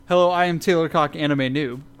Hello, I am Taylor Cock, anime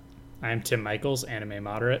noob. I'm Tim Michaels, anime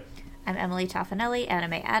moderate. I'm Emily Toffanelli,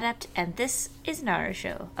 anime adept, and this is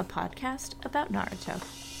Naruto, a podcast about Naruto.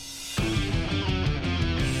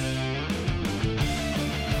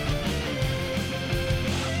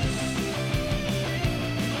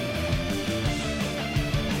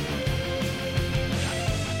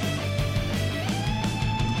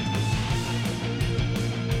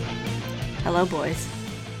 Hello, boys.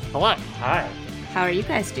 Hello. Hi. How are you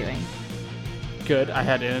guys doing? Good. I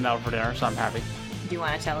had In-N-Out for dinner, so I'm happy. Do you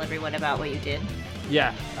want to tell everyone about what you did?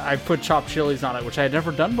 Yeah, I put chopped chilies on it, which I had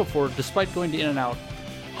never done before, despite going to In-N-Out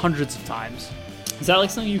hundreds of times. Is that like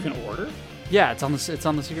something you can order? Yeah, it's on the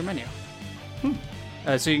secret menu.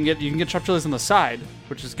 So you can get chopped chilies on the side,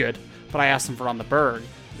 which is good. But I asked them for it on the burg.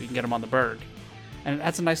 You can get them on the burg, and it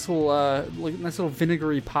adds a nice little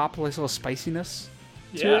vinegary pop, nice little spiciness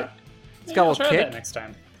to it. It's got a little I'll try kick. that next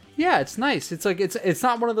time. Yeah, it's nice. It's like it's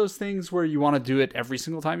not one of those things where you want to do it every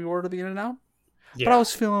single time you order the In-N-Out. Yeah. But I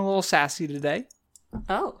was feeling a little sassy today,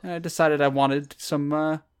 Oh, and I decided I wanted some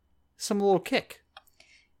little kick.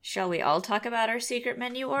 shall we all talk about our secret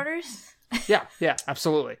menu orders? Yeah,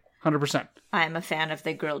 absolutely, 100%. I'm a fan of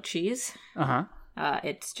the grilled cheese.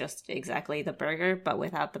 It's just exactly the burger, but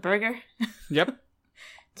without the burger. Yep.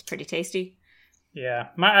 It's pretty tasty. Yeah.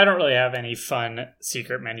 I don't really have any fun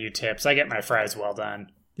secret menu tips. I get my fries well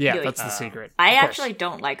done. Yeah, Really? that's the secret. I Of course. actually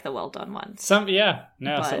don't like the well done ones. So a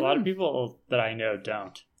But- lot of people that I know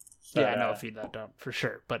don't. Yeah, I know a few that don't for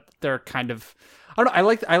sure, but they're kind of. I don't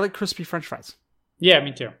know. I like crispy French fries. Yeah,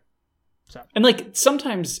 me too. So. And like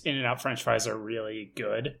sometimes In-N-Out French fries are really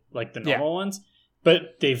good, like the normal ones,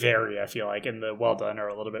 but they vary. I feel like, and the well done are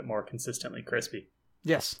a little bit more consistently crispy.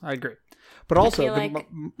 Yes, I agree. But also, feel like-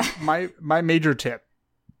 my major tip,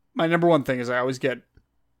 my number one thing is I always get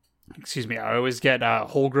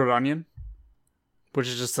whole grilled onion, which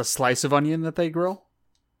is just a slice of onion that they grill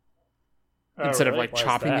instead of really? like Why is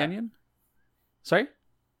chopping that? onion. Sorry,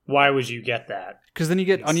 Why would you get that? because then you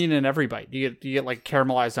get onion in every bite. You get like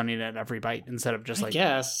caramelized onion in every bite instead of just like.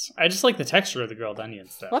 Yes, I just like the texture of the grilled onion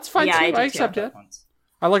stuff. That's fine Yeah, too. I do I too. accept it. Ones.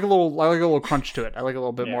 I like a little crunch to it. I like a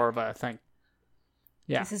little bit Yeah. more of a thing.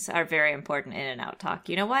 Yeah. This is our very important in and out talk.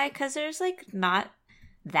 You know why? Because there's like not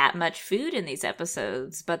that much food in these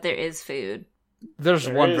episodes, but there is food. There's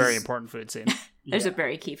There one is- very important food scene. There's Yeah. a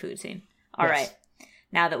very key food scene. All Yes. right.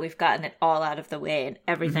 Now that we've gotten it all out of the way and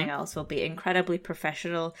everything else will be incredibly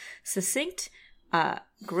professional, succinct,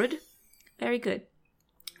 good, very good.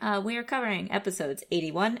 We are covering episodes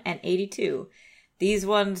 81 and 82. These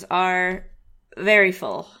ones are very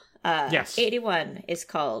full. Yes. 81 is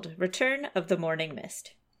called Return of the Morning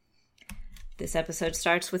Mist. This episode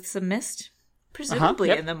starts with some mist, presumably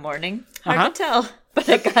yep. in the morning. Hard to tell, but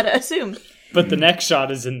I gotta assume. But the next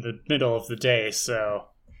shot is in the middle of the day, so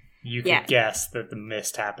you could Yeah. guess that the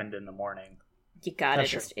mist happened in the morning. You gotta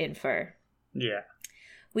That's just infer. Yeah.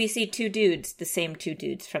 We see two dudes, the same two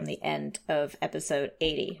dudes from the end of episode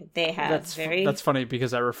 80. They have That's funny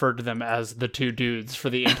because I referred to them as the two dudes for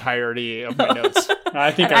the entirety of my notes.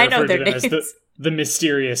 I think And I I know referred to their them as names. the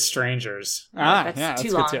mysterious strangers. That's that's too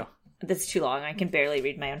good long. too. That's too long. I can barely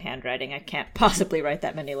read my own handwriting. I can't possibly write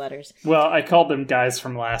that many letters. Well, I called them guys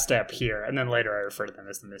from last ep here, and then later I referred to them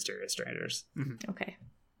as the mysterious strangers. Okay.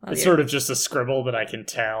 Well, It's sort of just a scribble that I can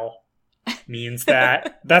tell means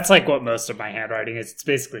that. That's like what most of my handwriting is. It's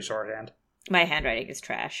basically shorthand. my handwriting is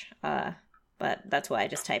trash. But that's why I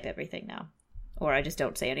just type everything now. Or I just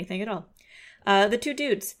don't say anything at all. The two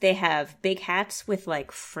dudes, they have big hats with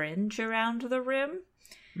like fringe around the rim.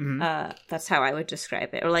 That's how I would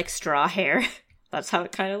describe it. Or like straw hair. That's how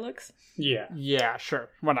it kind of looks. Yeah. Yeah, sure.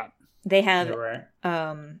 Why not? They have, You're right.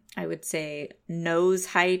 I would say, nose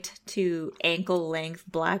height to ankle length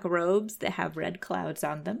black robes that have red clouds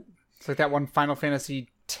on them. It's like that one Final Fantasy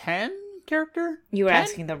X character? You were 10?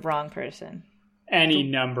 asking the wrong person. Any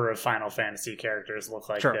number of Final Fantasy characters look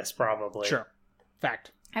like Sure. this, probably. Sure.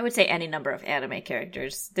 Fact. I would say any number of anime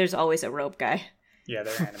characters. There's always a rope guy. Yeah,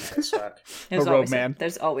 they're anime as fuck. There's rope always man.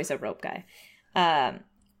 There's always a rope guy.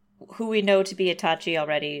 Who we know to be Itachi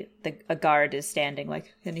already. A guard is standing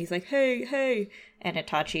like, and he's like, "Hey, hey!" And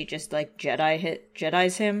Itachi just like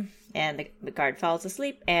Jedi's him, and the guard falls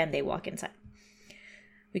asleep, and they walk inside.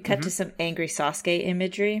 We cut to some angry Sasuke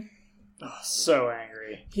imagery. Oh, so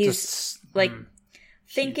angry. He's Just- like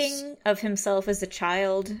thinking of himself as a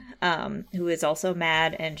child, who is also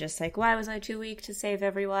mad and just like, why was I too weak to save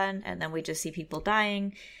everyone? And then we just see people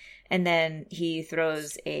dying. And then he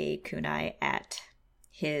throws a kunai at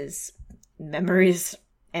his memories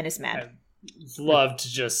and is mad. Love to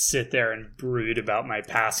just sit there and brood about my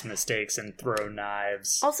past mistakes and throw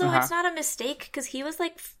knives. Also, it's not a mistake because he was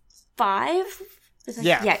like 5?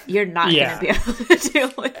 Yeah. You're not going to be able to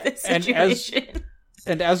deal with this situation.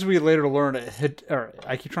 And as we later learn,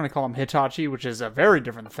 I keep trying to call him Hitachi, which is a very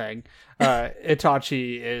different thing.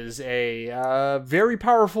 Itachi is a very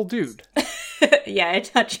powerful dude. Yeah,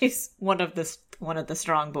 Itachi's one of the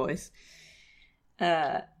strong boys.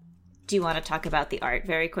 Do you want to talk about the art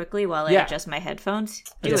very quickly while I adjust my headphones?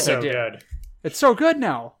 It's so good. It's so good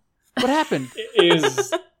now. What happened?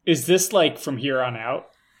 Is this like from here on out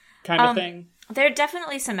kind of thing? There are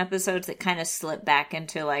definitely some episodes that kind of slip back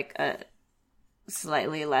into like a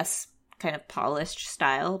slightly less kind of polished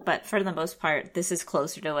style, but for the most part, this is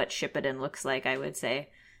closer to what Shippuden looks like, I would say.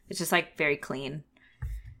 It's just like very clean.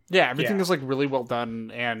 Yeah, everything is like really well done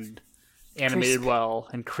and animated well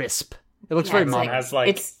and crisp. It looks very modern.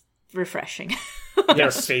 It's refreshing.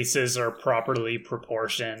 Their faces are properly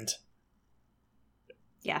proportioned.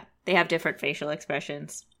 Yeah, they have different facial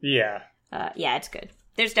expressions. Yeah. Yeah, it's good.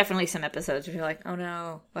 There's definitely some episodes where you're like, oh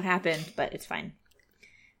no, what happened? But it's fine.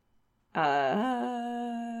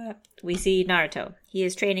 We see Naruto. He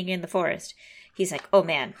is training in the forest. He's like, oh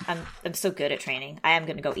man, I'm so good at training. I am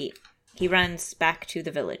going to go eat. He runs back to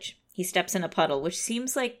the village. He steps in a puddle, which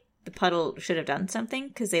seems like the puddle should have done something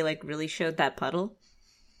because they like really showed that puddle.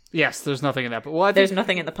 Yes, there's nothing in that. But there's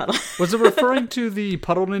nothing in the puddle. Was it referring to the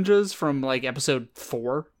puddle ninjas from like episode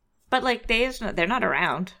 4? But like they're not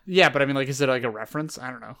around. Yeah, but I mean, like, is it like a reference? I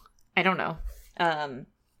don't know.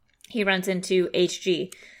 He runs into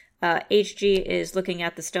HG. HG is looking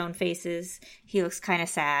at the stone faces. He looks kind of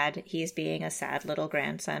sad. He's being a sad little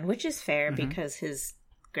grandson, which is fair because his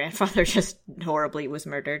grandfather just horribly was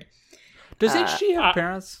murdered. Does HG have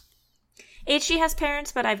parents? HG has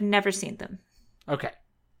parents, but I've never seen them. Okay.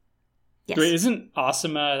 Yes. Wait, isn't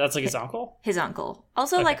Asuma, that's like his uncle? His uncle.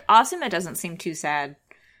 Also, like, Asuma doesn't seem too sad.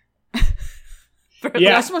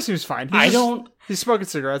 Yeah, Asuma seems fine. He's smoking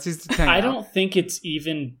cigarettes. He's I don't think it's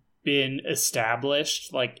even been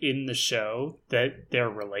established, like, in the show that they're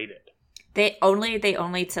related. They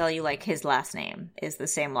only tell you, like, his last name is the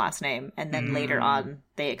same last name, and then later on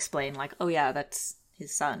they explain, like, oh yeah, that's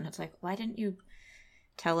his son. It's like, why didn't you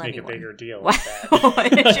tell anyone? Make a bigger deal with that. Why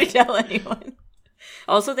didn't you tell anyone?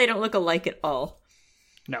 Also, they don't look alike at all.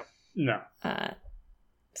 No.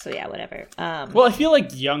 So yeah, whatever. Well, I feel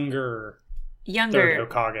like younger Third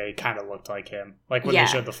Hokage kind of looked like him, like when they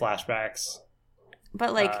showed the flashbacks.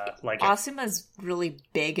 But like Asuma's really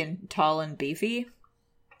big and tall and beefy,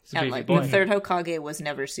 and like the third Hokage was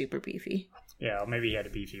never super beefy. Yeah, well, maybe he had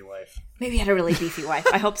a beefy wife. Maybe he had a really beefy wife.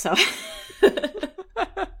 I hope so.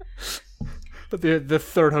 But the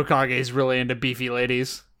third Hokage is really into beefy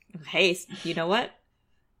ladies. Hey, you know what?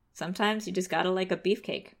 Sometimes you just gotta like a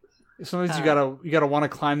beefcake. Sometimes you gotta want to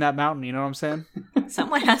climb that mountain. You know what I'm saying?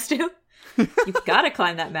 Someone has to. You've got to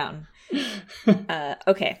climb that mountain.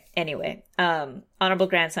 Okay. Anyway, honorable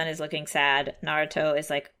grandson is looking sad. Naruto is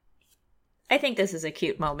like, I think this is a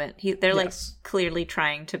cute moment. They're like clearly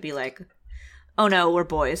trying to be like, oh no, we're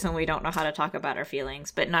boys and we don't know how to talk about our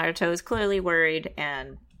feelings. But Naruto is clearly worried,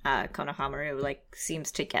 and Konohamaru like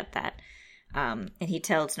seems to get that. And he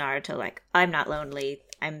tells Naruto like, I'm not lonely.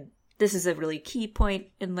 This is a really key point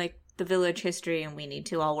in like the village history, and we need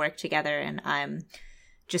to all work together, and I'm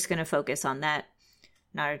just gonna focus on that.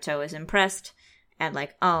 Naruto is impressed and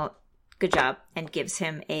like, oh, good job, and gives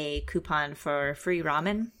him a coupon for free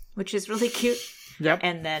ramen, which is really cute. Yep.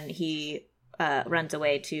 And then he runs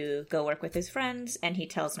away to go work with his friends, and he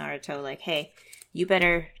tells Naruto like, hey, you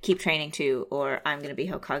better keep training too, or I'm gonna be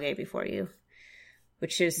Hokage before you.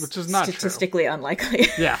 Which is not statistically true. Unlikely.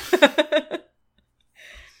 Yeah.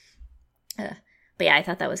 But yeah, I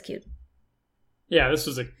thought that was cute. Yeah, this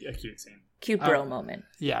was a cute scene. Cute bro moment.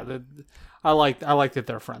 Yeah, I like that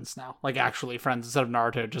they're friends now. Like, actually friends, instead of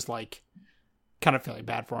Naruto just like kind of feeling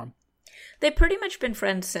bad for him. They've pretty much been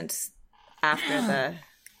friends since after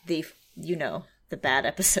the bad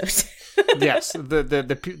episode. Yes,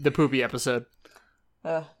 the poopy episode.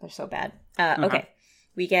 Oh, they're so bad. Okay.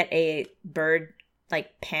 We get a bird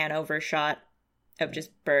like pan over shot of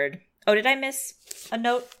just bird. Oh, did I miss a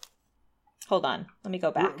note? Hold on. Let me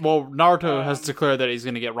go back. Well, Naruto has declared that he's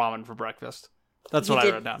going to get ramen for breakfast. That's what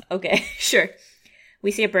I wrote down. Okay, sure.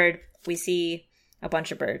 We see a bird. We see a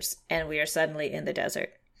bunch of birds. And we are suddenly in the desert.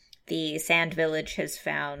 The Sand Village has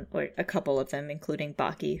found, or a couple of them, including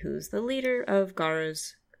Baki, who's the leader of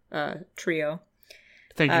Gaara's trio.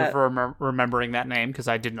 Thank you for remembering that name, because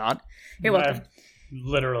I did not. You're welcome.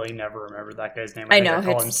 Literally never remembered that guy's name. I know. I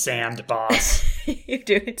call him Sand Boss. You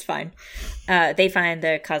do. It's fine. They find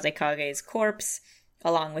the Kazekage's corpse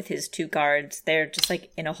along with his 2 guards. They're just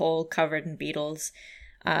like in a hole covered in beetles.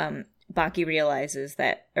 Baki realizes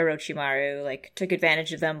that Orochimaru, like, took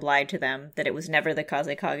advantage of them, lied to them, that it was never the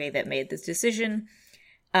Kazekage that made this decision,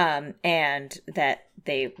 and that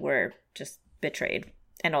they were just betrayed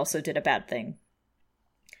and also did a bad thing.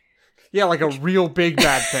 Yeah, like a real big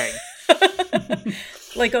bad thing.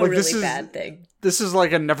 Like a really bad thing. This is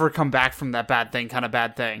like a never come back from that bad thing kind of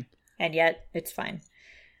bad thing. And yet, it's fine.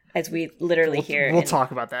 As we literally hear we'll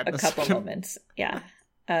talk about that in a couple moments. Yeah.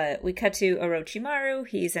 We cut to Orochimaru.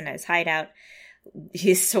 He's in his hideout.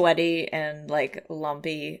 He's sweaty and, like,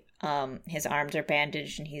 lumpy. His arms are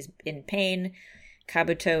bandaged and he's in pain.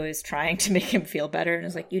 Kabuto is trying to make him feel better and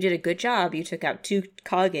is like, you did a good job. You took out 2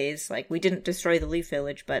 Kages. Like, we didn't destroy the Leaf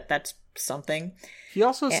Village, but that's something. He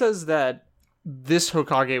also says that this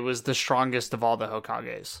Hokage was the strongest of all the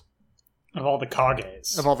Hokages. Of all the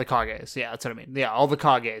Kages. Of all the Kages. Yeah, that's what I mean. Yeah, all the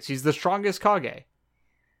Kages. He's the strongest Kage.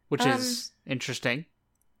 Which is interesting.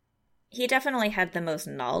 He definitely had the most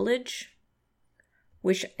knowledge,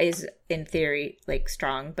 which is, in theory, like,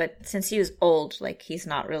 strong. But since he was old, like, he's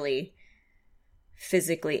not really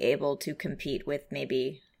physically able to compete with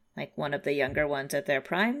maybe, like, one of the younger ones at their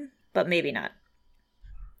prime. But maybe not.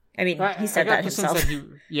 I mean, he said that himself.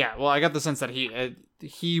 I got the sense that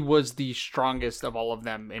he was the strongest of all of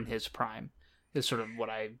them in his prime, is sort of what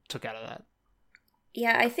I took out of that.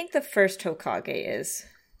 Yeah, I think the first Hokage is.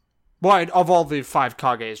 Well, of all the 5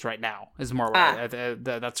 Kages right now, is more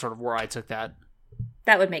that's sort of where I took that.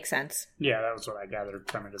 That would make sense. Yeah, that was what I gathered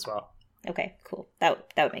from it as well. Okay, cool. That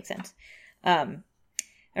would make sense.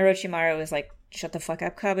 Orochimaru was like, shut the fuck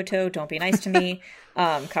up, Kabuto. Don't be nice to me.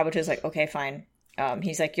 Kabuto's like, okay, fine.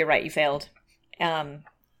 He's like, you're right, you failed.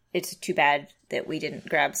 It's too bad that we didn't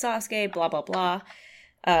grab Sasuke, blah, blah, blah.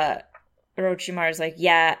 Orochimaru's like,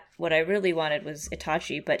 yeah, what I really wanted was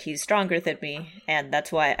Itachi, but he's stronger than me, and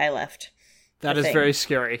that's why I left. That is very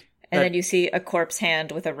scary. And then you see a corpse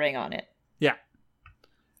hand with a ring on it. Yeah.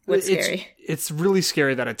 What's scary? It's really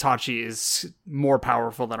scary that Itachi is more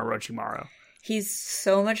powerful than Orochimaru. He's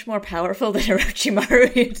so much more powerful than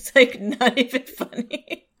Orochimaru, it's, like, not even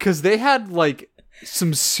funny. Because they had, like,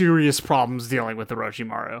 some serious problems dealing with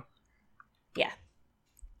Orochimaru. Yeah.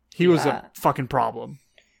 He was a fucking problem.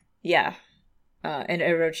 Yeah. And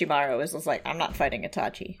Orochimaru was just like, I'm not fighting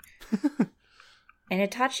Itachi. And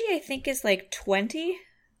Itachi, I think, is like 20?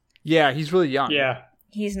 Yeah, he's really young. Yeah.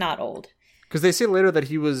 He's not old. Because they say later that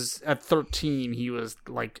he was, at 13, he was,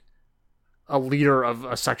 like, a leader of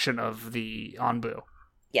a section of the Anbu.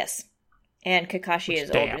 Yes. And Kakashi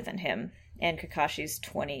is older than him. And Kakashi's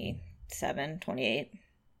 27, 28.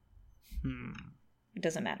 It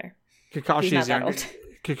doesn't matter. Kakashi is younger.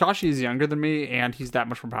 Kakashi is younger than me, and he's that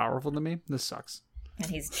much more powerful than me. This sucks.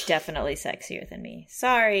 And he's definitely sexier than me.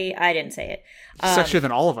 Sorry, I didn't say it. He's sexier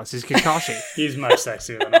than all of us. He's Kakashi. He's much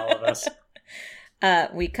sexier than all of us.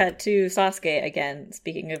 We cut to Sasuke again,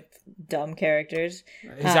 speaking of dumb characters.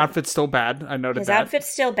 His outfit's still bad. I noted that. His outfit's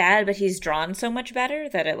still bad, but he's drawn so much better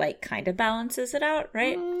that it, like, kind of balances it out,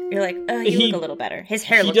 right? You're like, oh, you look a little better. His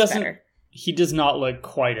hair looks better. He does not look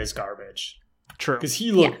quite as garbage. True. Because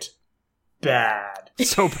he looked bad.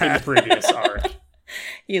 So bad. In the previous arc.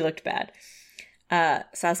 He looked bad.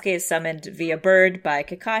 Sasuke is summoned via bird by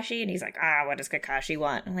Kakashi, and he's like, what does Kakashi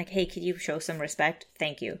want? I'm like, hey, could you show some respect?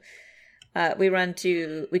 Thank you. We cut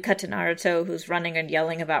to Naruto, who's running and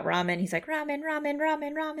yelling about ramen. He's like, ramen, ramen,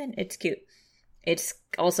 ramen, ramen. It's cute. It's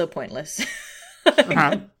also pointless.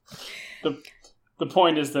 The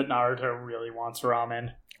point is that Naruto really wants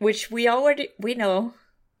ramen. Which we know.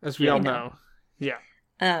 As we all know. Yeah.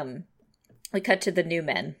 We cut to the new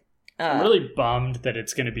men. I'm really bummed that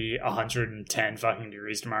it's going to be 110 fucking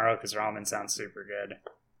degrees tomorrow, because ramen sounds super good.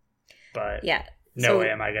 But yeah. No way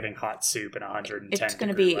am I getting hot soup in 110 It's going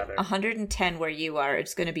to be weather. 110 where you are.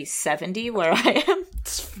 It's going to be 70 where I am.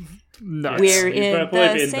 Nuts. We're in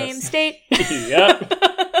the same state. Yep.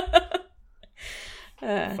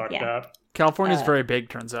 Fucked up. California's very big,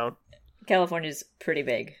 turns out. California's pretty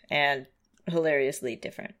big and hilariously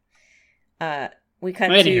different. We cut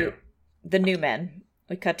to the new men.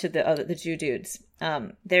 We cut to the two dudes.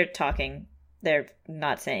 They're talking. They're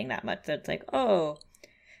not saying that much. They're like, oh,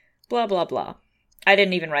 blah, blah, blah. I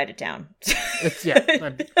didn't even write it down. I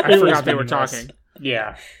forgot they were talking.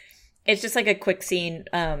 Yeah. It's just like a quick scene.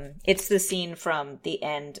 It's the scene from the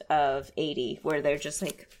end of 80 where they're just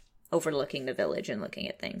like overlooking the village and looking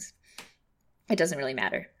at things. It doesn't really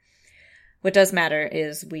matter. What does matter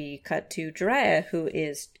is we cut to Jiraiya, who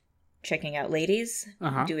is checking out ladies,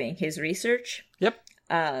 doing his research. Yep.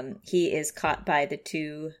 He is caught by the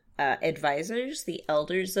two advisors, the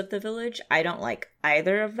elders of the village. I don't like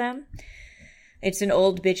either of them. It's an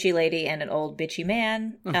old bitchy lady and an old bitchy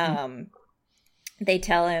man. they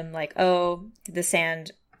tell him, like, oh, the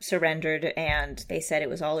sand surrendered, and they said it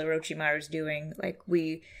was all Orochimaru's doing. Like,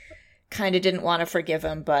 we kind of didn't want to forgive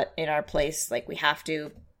him, but in our place, like, we have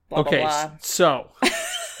to, blah, Okay, blah, blah. so...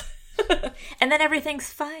 And then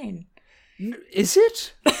everything's fine. Is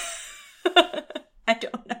it? I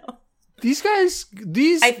don't know. These guys, what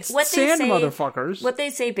they sand say- motherfuckers. What they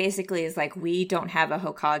say basically is, like, we don't have a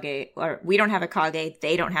Hokage, or we don't have a Kage,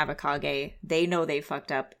 they don't have a Kage, they know they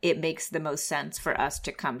fucked up. It makes the most sense for us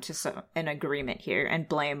to come to an agreement here and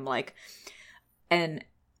blame, like, an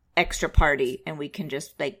extra party, and we can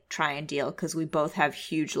just, like, try and deal, because we both have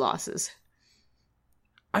huge losses.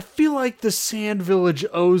 I feel like the Sand Village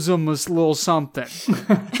owes them a little something.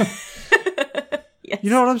 Yes. You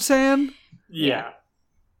know what I'm saying? Yeah.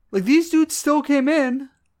 Like, these dudes still came in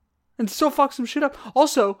and still fucked some shit up.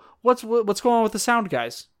 Also, what's going on with the sound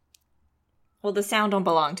guys? Well, the sound don't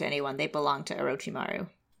belong to anyone. They belong to Orochimaru.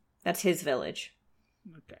 That's his village.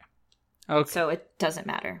 Okay. So it doesn't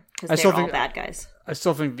matter, I because still they're all think- bad guys. I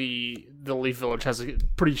still think the Leaf Village has a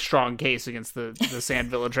pretty strong case against the Sand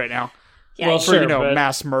Village right now. Yeah, Well, yeah. For, sure, you know, but-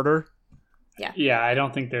 mass murder. Yeah, I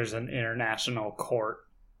don't think there's an international court.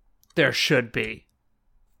 There should be.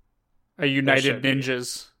 A United should be.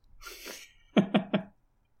 Ninjas.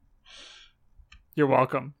 You're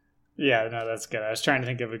welcome. Yeah, no, that's good. I was trying to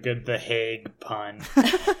think of a good The Hague pun.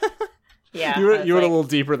 Yeah, You I went was a like, little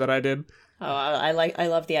deeper than I did. oh, I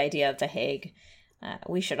love the idea of the Hague.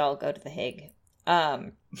 We should all go to the Hague. Yeah,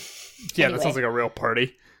 Anyway. that sounds like a real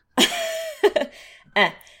party.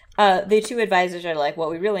 The two advisors are like,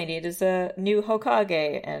 what we really need is a new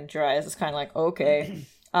Hokage, and Jiraiya is kind of like, okay.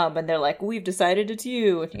 And they're like, we've decided it's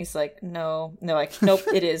you, and he's like, no. And they're like, nope,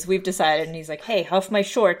 it is. We've decided. And he's like, hey, huff my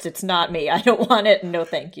shorts. It's not me. I don't want it. No,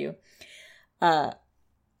 thank you. There's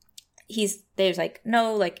like,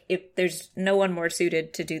 no, like, if there's no one more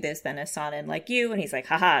suited to do this than a Sanin like you. And he's like,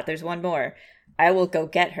 haha, there's one more. I will go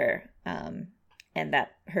get her. And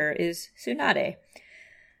that her is Tsunade.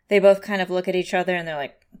 They both kind of look at each other and they're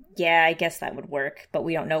like, yeah, I guess that would work, but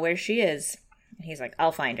we don't know where she is. And he's like,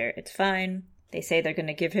 I'll find her. It's fine. They say they're going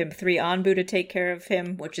to give him 3 Anbu to take care of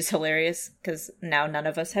him, which is hilarious because now none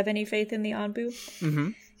of us have any faith in the Anbu.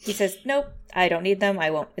 Mm-hmm. He says, nope, I don't need them.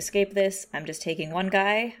 I won't escape this. I'm just taking one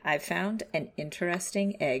guy. I've found an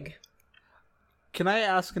interesting egg. Can I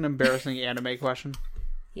ask an embarrassing anime question?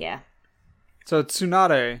 Yeah. So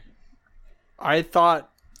Tsunade, I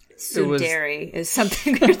thought it was... Tsundere is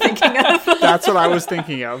something you're thinking of. That's what I was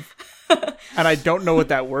thinking of. And I don't know what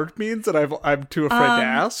that word means, and I'm too afraid to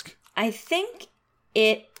ask. I think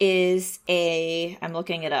it is I'm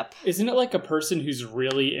looking it up. Isn't it like a person who's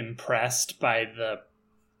really impressed by the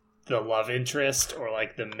love interest or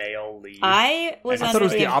like the male lead? I was I thought under it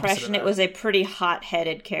was the the opposite of impression it that. was a pretty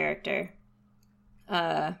hot-headed character.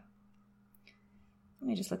 Let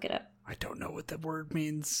me just look it up. I don't know what that word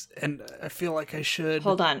means, and I feel like I should.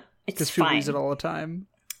 Hold on. It's Because people fine. use it all the time.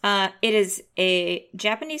 It is a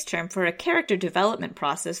Japanese term for a character development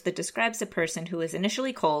process that describes a person who is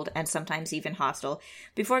initially cold and sometimes even hostile,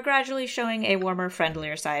 before gradually showing a warmer,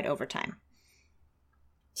 friendlier side over time.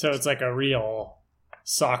 So it's like a real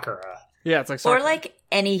Sakura. Yeah, it's like... Or like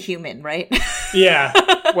any human, right? Yeah.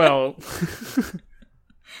 Well,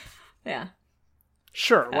 Yeah,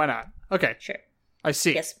 sure, why not? Okay, sure. I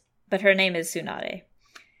see. Yes, but her name is Tsunade.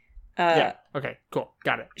 Yeah, okay, cool,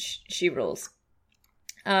 got it. She rules.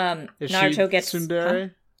 Is Naruto she gets...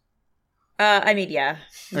 tsundere? I mean, yeah,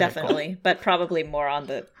 Okay, definitely. But probably more on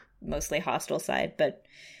the mostly hostile side. But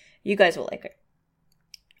you guys will like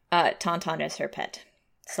her. Tauntaun is her pet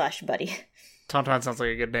 / buddy. Tauntaun sounds like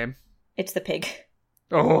a good name. It's the pig.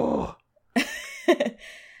 Oh,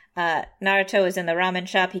 Naruto is in the ramen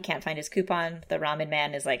shop. He can't find his coupon. The ramen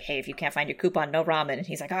man is like, hey, if you can't find your coupon, no ramen. And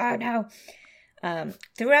he's like, oh, no.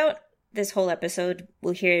 Throughout this whole episode,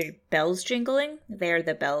 we'll hear bells jingling. They're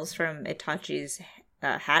the bells from Itachi's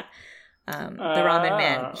hat. The ramen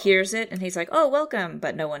man hears it, and he's like, oh, welcome,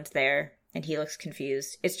 but no one's there, and he looks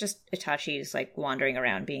confused. It's just Itachi's, like, wandering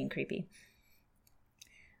around being creepy.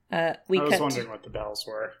 I was wondering what the bells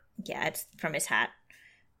were. Yeah, it's from his hat.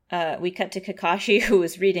 We cut to Kakashi, who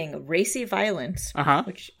is reading Racy Violence, uh-huh.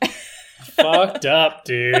 which... Fucked up,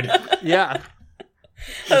 dude. Yeah.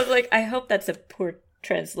 I was like, I hope that's a poor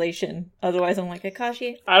translation. Otherwise, I'm like,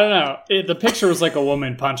 Kakashi? I don't know. The picture was like a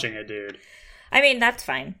woman punching a dude. I mean, that's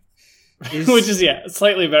fine. Which is, yeah,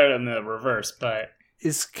 slightly better than the reverse, but...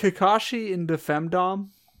 Is Kakashi into femdom?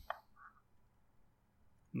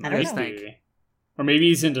 I don't know. Maybe. Or maybe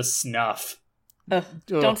he's into snuff. Ugh,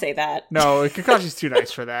 don't say that. No, Kakashi's too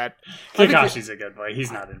nice for that. Kakashi's a good boy.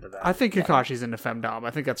 He's not into that. I think Kakashi's into femdom.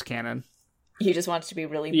 I think that's canon. He just wants to be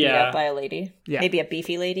really beat Yeah. up by a lady. Yeah. Maybe a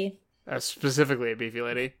beefy lady. Specifically a beefy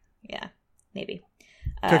lady. Yeah, maybe.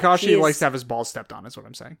 Kakashi likes to have his balls stepped on, is what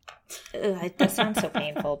I'm saying. That sounds so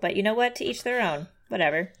painful. But you know what? To each their own.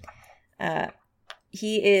 Whatever.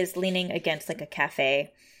 He is leaning against like a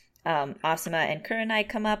cafe. Asuma and Kurenai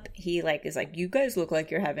come up. He like is like, you guys look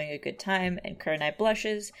like you're having a good time. And Kurenai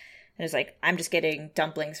blushes and is like, I'm just getting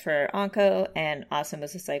dumplings for Anko. And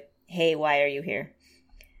Asuma's just like, hey, why are you here?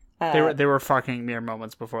 They were fucking mere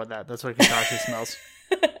moments before that. That's what Kakashi smells.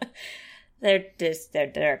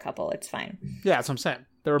 They're a couple. It's fine. Yeah, that's what I'm saying.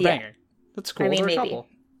 They were Yeah. banging. That's cool. I mean, They're a maybe. couple.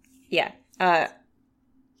 Yeah.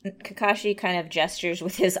 Kakashi kind of gestures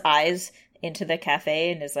with his eyes into the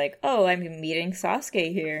cafe and is like, oh, I'm meeting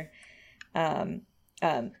Sasuke here.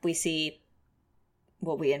 We see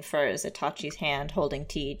what we infer is Itachi's hand holding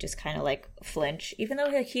tea just kind of like flinch, even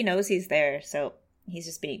though he knows he's there, so he's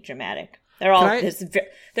just being dramatic. They're all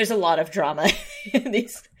there's a lot of drama in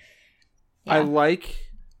these. Yeah. I like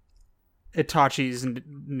Itachi's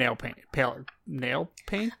nail paint. Nail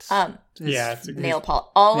paint? Yeah, it's a Nail polish.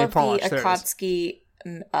 All nail of polish, the there it is. Akatsuki.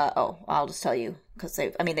 I'll just tell you because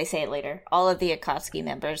they say it later. All of the Akatsuki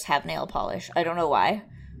members have nail polish. I don't know why,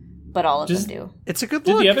 but all of them do. It's a good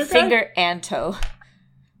Did look. the other guy? Finger and toe.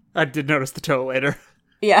 I did notice the toe later.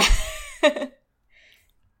 Yeah.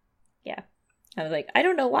 Yeah. I was like, I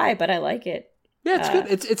don't know why, but I like it. Yeah, it's good.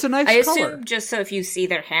 It's a nice I color. assume just so if you see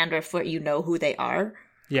their hand or foot, you know who they are.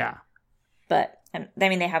 Yeah. But I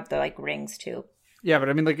mean, they have the like rings too. Yeah, but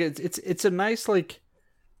I mean, like it's a nice like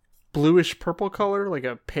bluish purple color, like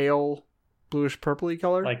a pale bluish purpley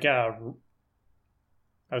color. Like, I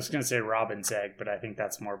was going to say robin's egg, but I think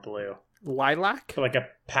that's more blue. Lilac. But like a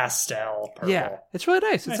pastel purple. Yeah, it's really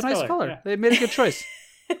nice. It's a nice color. yeah. They made a good choice.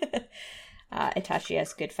 Itachi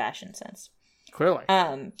has good fashion sense. Clearly.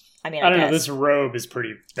 I mean, I don't know. guess. This robe is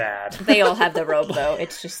pretty bad. They all have the robe, though.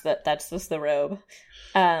 It's just that's just the robe.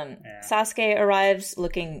 Sasuke arrives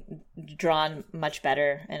looking drawn much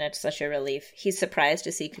better, and it's such a relief. He's surprised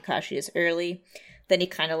to see Kakashi as early. Then he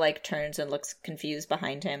kind of like turns and looks confused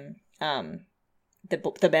behind him.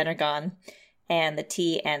 The men are gone, and the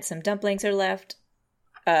tea and some dumplings are left.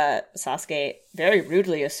 Sasuke very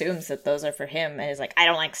rudely assumes that those are for him, and is like, "I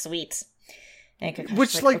don't like sweets." And Kakashi's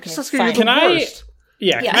Which, like, okay, Sasuke, fine. you're the Can I- worst.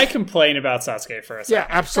 Yeah, Yeah. can I complain about Sasuke for a Yeah,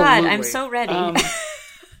 second? absolutely. God, I'm so ready.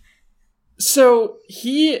 So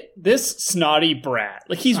this snotty brat,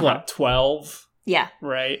 like he's what, 12, Yeah.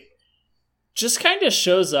 right? Just kind of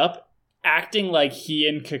shows up acting like he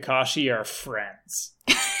and Kakashi are friends.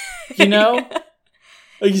 You know?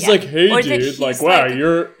 Like he's Yeah. like, hey Or that dude, he's, like, wow, like,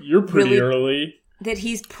 you're pretty really- early. That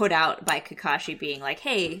he's put out by Kakashi being like,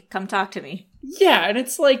 hey, come talk to me. Yeah, and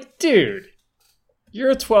it's like, dude,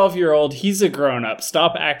 you're a 12-year-old, he's a grown-up.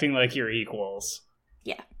 Stop acting like you're equals.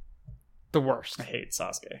 Yeah. The worst. I hate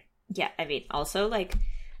Sasuke. Yeah, I mean, also, like,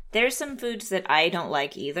 there's some foods that I don't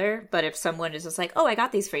like either, but if someone is just like, oh, I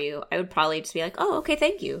got these for you, I would probably just be like, oh, okay,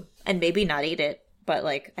 thank you. And maybe not eat it, but,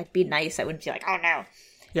 like, I'd be nice. I wouldn't be like, oh, no.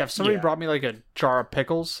 Yeah, if somebody Yeah. brought me like a jar of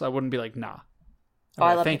pickles, I wouldn't be like, nah. Oh,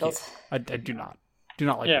 I love thank pickles. you. I do not. Do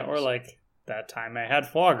not like Yeah, pickles. or like that time I had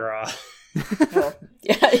foie gras Well,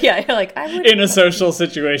 yeah, you're like, I would. in a social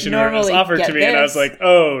situation where it was Normally offered to get me and I was this. like,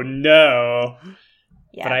 oh no.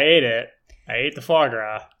 Yeah. But I ate it. I ate the foie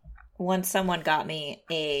gras. Once someone got me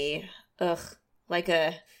a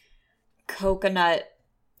coconut,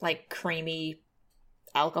 like, creamy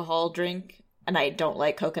alcohol drink, and I don't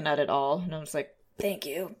like coconut at all, and I was like, thank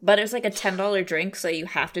you. But it was like a $10 drink, so you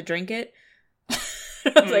have to drink it.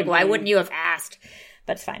 I was like, why wouldn't you have asked?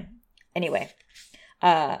 But it's fine. Anyway,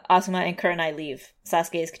 Asuma and Kurenai leave.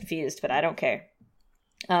 Sasuke is confused, but I don't care.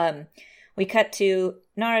 We cut to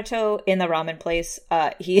Naruto in the ramen place.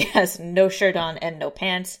 He has no shirt on and no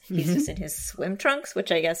pants. He's just in his swim trunks,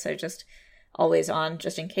 which I guess are just always on,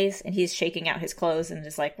 just in case. And he's shaking out his clothes and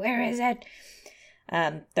is like, where is it?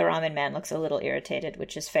 The ramen man looks a little irritated,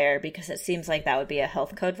 which is fair because it seems like that would be a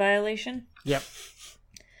health code violation. Yep.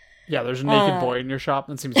 Yeah, there's a naked boy in your shop.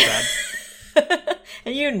 That seems bad.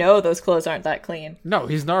 And you know those clothes aren't that clean. No,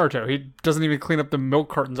 he's Naruto. He doesn't even clean up the milk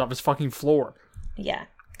cartons off his fucking floor. Yeah.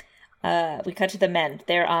 We cut to the men.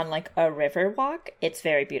 They're on, like, a river walk. It's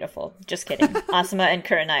very beautiful. Just kidding. Asuma and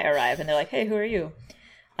Kurenai arrive, and they're like, hey, who are you?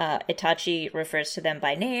 Itachi refers to them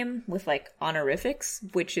by name with, like, honorifics,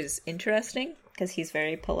 which is interesting, because he's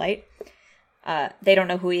very polite. They don't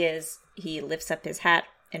know who he is. He lifts up his hat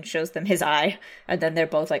and shows them his eye, and then they're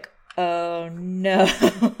both like, oh, no.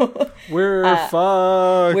 We're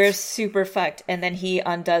fucked. We're super fucked. And then he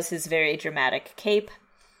undoes his very dramatic cape.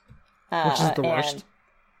 Which is the worst.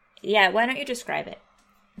 Yeah, why don't you describe it?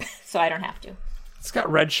 So I don't have to. It's got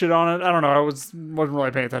red shit on it. I don't know. I wasn't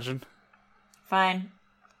really paying attention. Fine.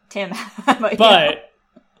 Tim, how about you? But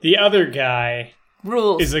the other guy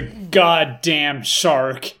Rules. is a goddamn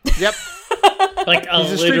shark. Yep. Like a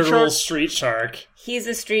He's a street literal shark. street shark. He's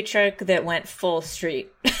a street shark that went full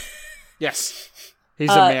street. Yes.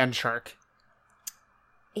 He's a man shark.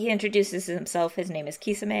 He introduces himself. His name is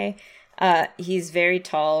Kisame. He's very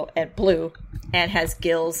tall and blue and has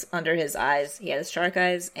gills under his eyes. He has shark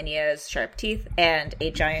eyes and he has sharp teeth and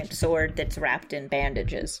a giant sword that's wrapped in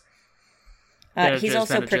bandages. He's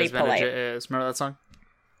also pretty polite. Remember that song?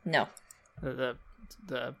 No, The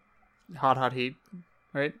Hot Hot Heat,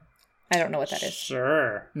 right? I don't know what that is.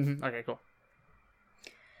 Sure. Mm-hmm. Okay, cool.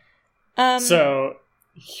 So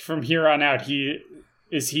from here on out,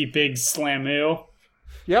 is he Big Slamu?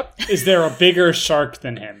 Yep. Is there a bigger shark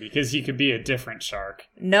than him? Because he could be a different shark.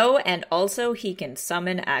 No, and also he can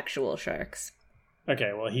summon actual sharks.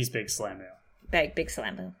 Okay, well, he's Big Slamu. Big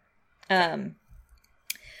Slamu.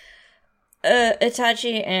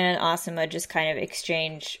 Itachi and Asuma just kind of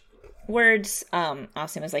exchange words.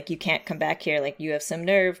 Asuma's like, you can't come back here, like, you have some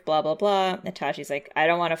nerve, blah, blah, blah. Itachi's like, I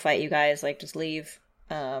don't want to fight you guys, like, just leave.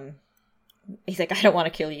 He's like, I don't want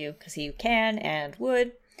to kill you, because he can and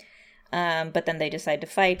would. But then they decide to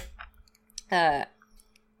fight.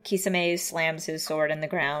 Kisame slams his sword in the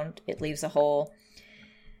ground. It leaves a hole.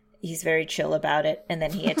 He's very chill about it. And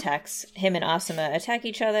then he attacks. Him and Asuma attack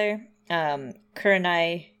each other.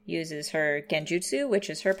 Kurenai uses her Genjutsu, which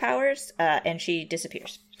is her powers, and she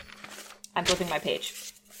disappears. I'm flipping my page.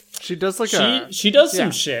 She does like she does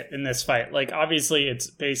some shit in this fight. Like, obviously, it's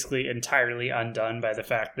basically entirely undone by the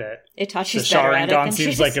fact that Itachi's the better at it Sharingan than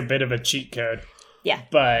seems she like is. a bit of a cheat code. Yeah.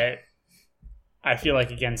 But I feel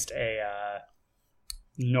like against a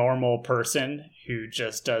normal person who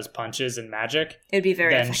just does punches and magic, It'd be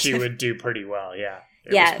very then effective. she would do pretty well. Yeah.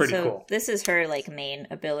 It Yeah, was pretty so cool. this is her, like, main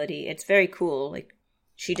ability. It's very cool. Like,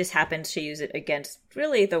 she just happens to use it against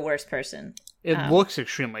really the worst person. It looks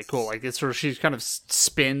extremely cool. Like, it's sort of, she kind of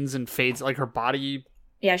spins and fades, like her body.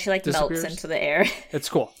 Yeah, she, like, Disappears. melts into the air. It's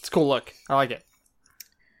cool. It's a cool look. I like it.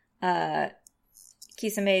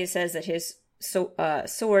 Kisame says that his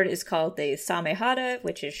sword is called the Samehara,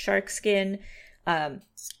 which is shark skin.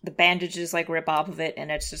 The bandages, like, rip off of it,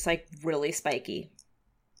 and it's just, like, really spiky.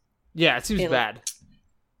 Yeah, it seems bad.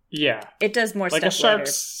 Yeah. It does more Like stuff a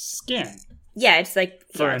shark's later. skin, Yeah, it's like...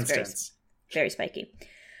 for yeah, it's instance. very spiky.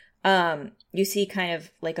 You see kind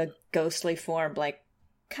of like a ghostly form like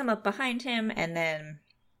come up behind him, and then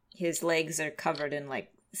his legs are covered in like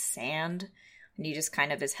sand, and he just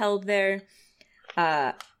kind of is held there.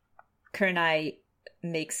 Kurenai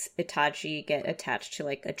makes Itachi get attached to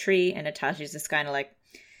like a tree, and Itachi's just kind of like,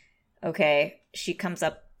 okay. She comes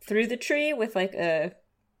up through the tree with like a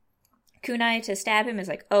kunai to stab him. Is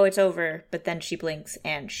like, oh, it's over. But then she blinks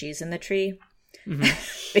and she's in the tree.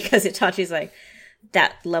 Because Itachi's like,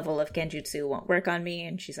 that level of genjutsu won't work on me,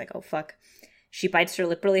 and she's like, oh fuck. She bites her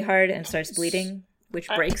lip really hard and starts bleeding, which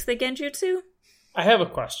breaks the genjutsu, I have a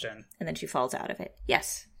question. and then she falls out of it.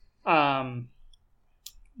 Yes.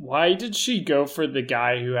 Why did she go for the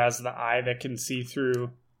guy who has the eye that can see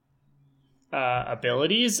through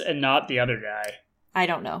abilities and not the other guy? I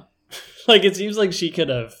don't know. Like, it seems like she could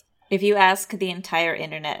have. If you ask the entire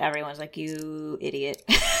internet, everyone's like, you idiot.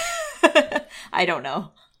 I don't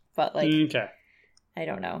know. But like, Okay. I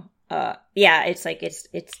don't know. Yeah, it's like, it's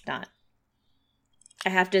not. I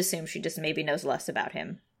have to assume she just maybe knows less about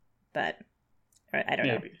him, but I don't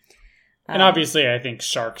know. Maybe. And obviously, I think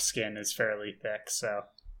shark skin is fairly thick, so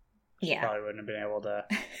she Yeah. probably wouldn't have been able to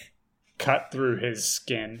cut through his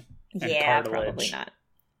skin and Yeah, cartilage. probably not.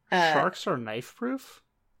 Sharks are knife proof?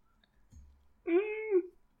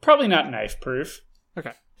 Probably not knife proof.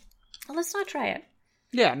 Okay. Well, let's not try it.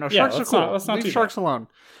 Yeah, no, Yeah, sharks are let's cool. not Leave do sharks alone.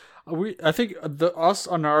 I think us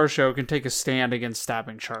on our show can take a stand against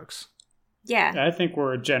stabbing sharks. Yeah. I think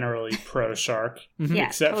we're generally pro shark, Yeah,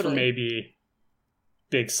 except totally. for maybe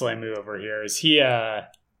Big Slamu over here. Is he a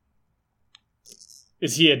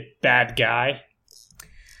bad guy?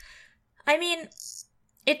 I mean,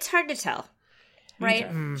 it's hard to tell, right?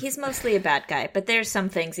 He's mostly a bad guy, but there's some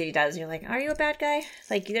things that he does. You're like, are you a bad guy?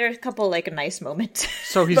 Like, there are a couple like nice moments.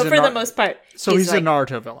 So he's but a for the Nar- most part, So he's like, a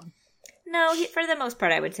Naruto villain. No, for the most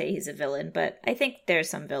part, I would say he's a villain. But I think there's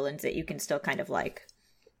some villains that you can still kind of like.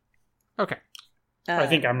 Okay. I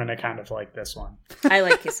think I'm going to kind of like this one. I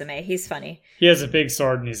like Kisame. He's funny. He has a big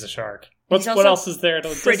sword and he's a shark. He's What also else is there to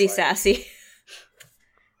Pretty dislike? sassy.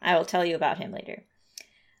 I will tell you about him later.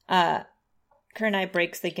 Kurenai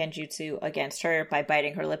breaks the genjutsu against her by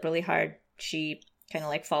biting her lip really hard. She kind of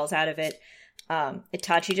like falls out of it.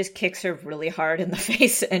 Itachi just kicks her really hard in the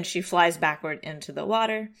face and she flies backward into the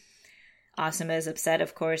water. Asuma is upset,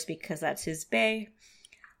 of course, because that's his bae.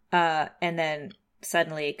 And then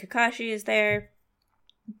suddenly Kakashi is there.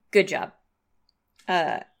 Good job.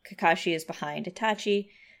 Kakashi is behind Itachi.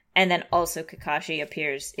 And then also Kakashi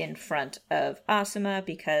appears in front of Asuma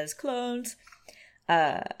because clones.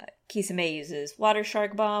 Kisame uses Water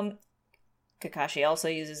Shark Bomb. Kakashi also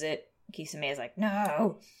uses it. Kisame is like,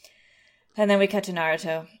 no! And then we cut to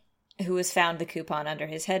Naruto, who has found the coupon under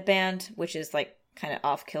his headband, which is like kind of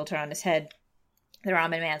off kilter on his head. The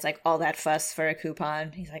ramen man's like, all that fuss for a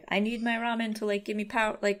coupon. He's like, I need my ramen to like give me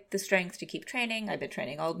power, like the strength to keep training. I've been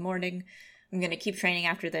training all morning. I'm gonna keep training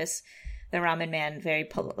after this. The ramen man very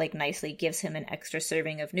nicely gives him an extra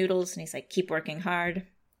serving of noodles, and he's like, keep working hard.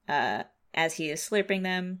 As he is slurping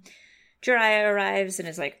them, Jiraiya arrives and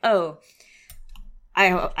is like, oh,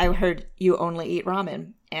 I heard you only eat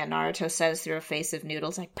ramen. And Naruto says through a face of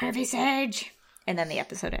noodles, like, Pervy Sage! And then the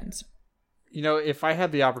episode ends. You know, if I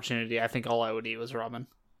had the opportunity, I think all I would eat was ramen.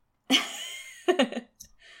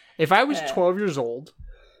 If I was 12 years old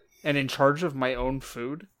and in charge of my own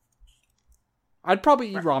food, I'd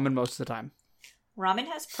probably eat ramen most of the time. Ramen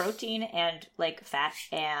has protein and, like, fat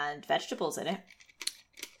and vegetables in it.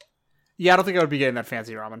 Yeah, I don't think I would be getting that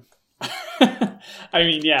fancy ramen. I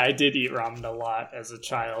mean, yeah, I did eat ramen a lot as a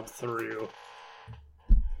child through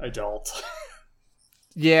adult.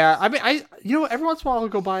 Yeah, I mean, every once in a while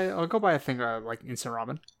I'll go buy a thing like instant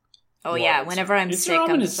ramen. Oh yeah, whenever I'm sick,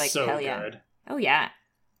 I'm just like, so hell yeah. good. Oh yeah,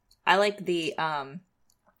 I like the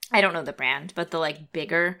I don't know the brand, but the like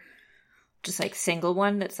bigger, just like single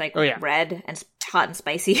one that's like red and hot and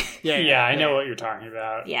spicy. Yeah, I know what you're talking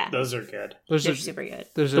about. Yeah, those are good. They're super good.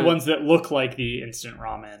 There's the ones that look like the instant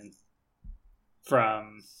ramen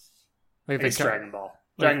from Dragon Ball.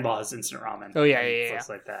 Dragon Ball has instant ramen. Oh yeah. Looks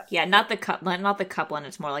like that. Yeah, not the cup one.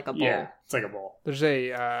 It's more like a bowl. Yeah, it's like a bowl. There's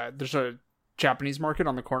a Japanese market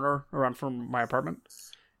on the corner around from my apartment,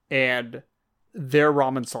 and their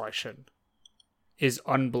ramen selection is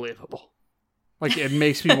unbelievable. Like, it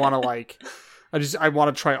makes me want to I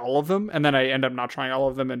want to try all of them, and then I end up not trying all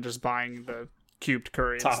of them and just buying the cubed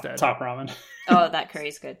curry instead. Top ramen. Oh, that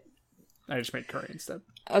curry's good. I just made curry instead.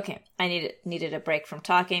 Okay, I needed a break from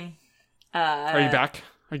talking. Are you back?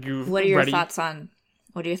 Are you What are your ready? thoughts on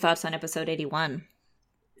episode 81?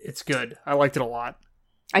 It's good. I liked it a lot.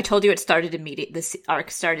 I told you this arc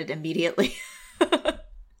started immediately.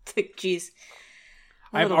 It's like, geez.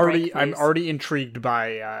 I'm already intrigued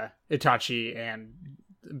by Itachi and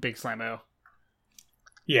Big Slam-O.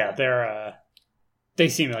 Yeah, they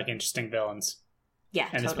seem like interesting villains. Yeah,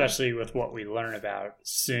 and totally. Especially with what we learn about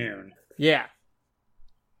soon. Yeah.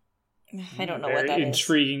 I don't know what that is.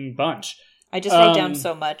 Intriguing bunch. I just wrote down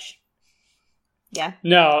so much. Yeah?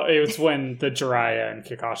 No, it was when the Jiraiya and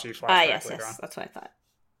Kakashi flashback yes, later on. That's what I thought.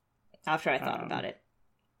 After I thought about it.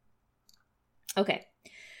 Okay.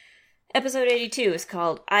 Episode 82 is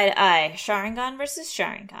called Eye to Eye, Sharingan versus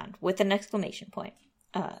Sharingan, with an exclamation point.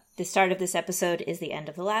 The start of this episode is the end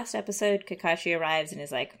of the last episode. Kakashi arrives and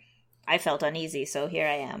is like, I felt uneasy, so here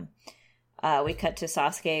I am. We cut to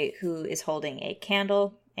Sasuke, who is holding a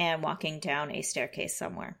candle and walking down a staircase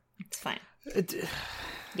somewhere. It's fine.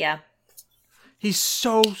 Yeah. He's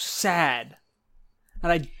so sad.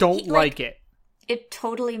 And I don't like it. It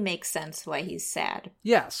totally makes sense why he's sad.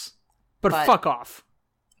 Yes. But fuck off.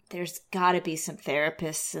 There's gotta be some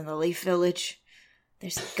therapists in the Leaf Village.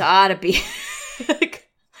 There's gotta be.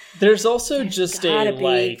 There's also just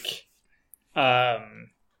a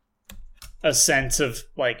sense of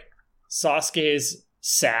like Sasuke's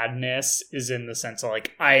sadness is in the sense of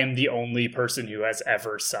like, I am the only person who has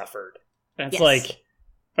ever suffered. And it's like,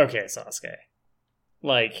 okay, Sasuke.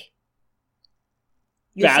 Like,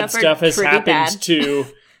 bad stuff has happened to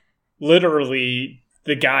literally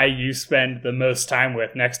the guy you spend the most time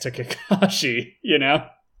with next to Kakashi, you know?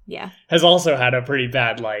 Yeah. Has also had a pretty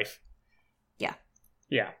bad life. Yeah.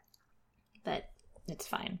 Yeah. But it's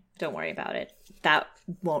fine. Don't worry about it. That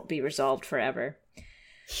won't be resolved forever.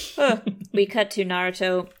 We cut to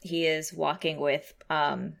Naruto. He is walking with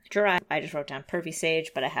Jiraiya. I just wrote down Pervy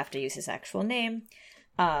Sage, but I have to use his actual name.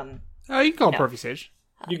 You can call him Pervy Sage.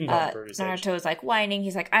 You can call him Pervy Sage. Naruto is like whining.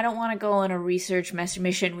 He's like, I don't want to go on a research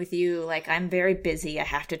mission with you. Like, I'm very busy. I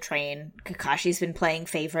have to train. Kakashi's been playing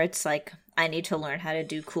favorites. Like, I need to learn how to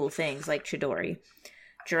do cool things like Chidori.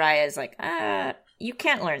 Jiraiya is like, you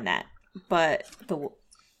can't learn that. But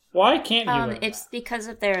why can't you learn it's that? Because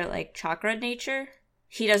of their like chakra nature.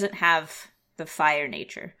 He doesn't have the fire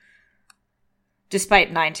nature.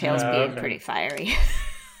 Despite Ninetales being pretty fiery.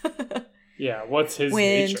 Yeah, what's his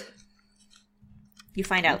Wind. nature? You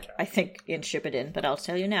find out, I think, in Shippuden, but I'll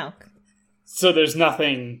tell you now. So there's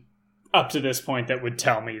nothing up to this point that would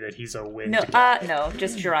tell me that he's a wind guy. No,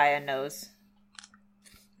 just Jiraiya knows.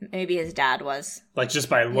 Maybe his dad was. Like, just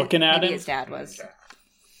by looking at him? Maybe his dad was. Okay.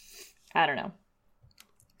 I don't know.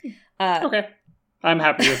 Okay. I'm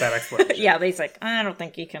happy with that explanation. Yeah, but he's like, I don't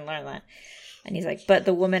think you can learn that. And he's like, but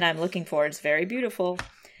the woman I'm looking for is very beautiful.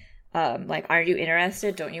 Like, aren't you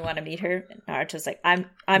interested? Don't you want to meet her? And Naruto's like, I'm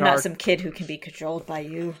not some kid who can be controlled by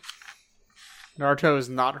you. Naruto is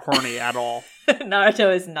not horny at all.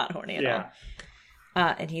 Naruto is not horny at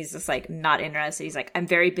all. And he's just like, not interested. He's like, I'm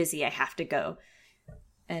very busy. I have to go.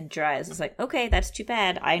 And Jiraiya's is like, okay, that's too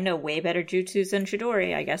bad. I know way better jutsus than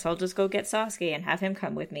Chidori. I guess I'll just go get Sasuke and have him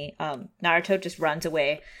come with me. Naruto just runs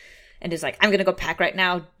away and is like, I'm gonna go pack right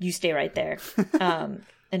now. You stay right there. And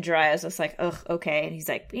Jiraiya's just like, ugh, okay. And he's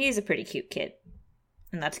like, he's a pretty cute kid.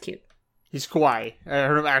 And that's cute. He's kawaii. I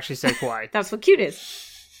heard him actually say kawaii. That's what cute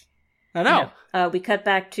is. I know. We cut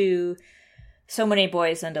back to so many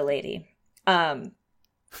boys and a lady.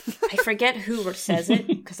 I forget who says it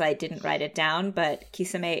because I didn't write it down, but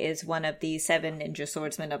Kisame is one of the 7 ninja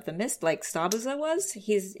swordsmen of the mist, like Zabuza was.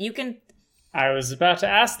 I was about to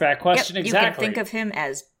ask that question exactly. You can think of him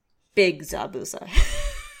as Big Zabuza.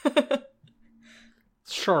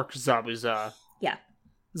 Shark Zabuza. Yeah.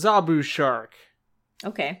 Zabu Shark.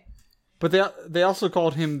 Okay. But they also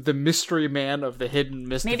called him the mystery man of the hidden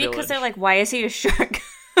mist Maybe village. because they're like, why is he a shark?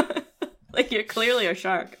 Like, you're clearly a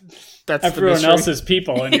shark. That's everyone else's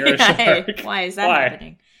people and you're a shark. Why is that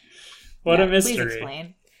happening? What a mystery. Please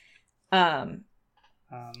explain.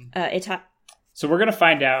 So we're gonna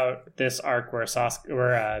find out this arc where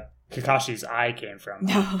Kakashi's eye came from.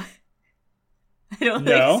 No. I don't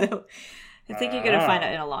think so. I think you're gonna find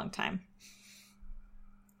out in a long time.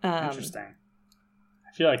 Interesting.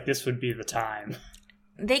 I feel like this would be the time.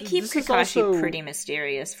 They keep Kakashi pretty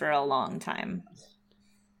mysterious for a long time.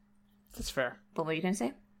 That's fair. What were you going to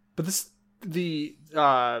say? But the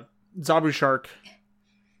Zabu Shark,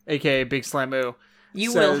 aka Big Slamu,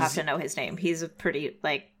 will have to know his name. He's a pretty,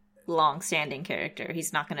 long-standing character.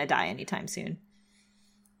 He's not going to die anytime soon.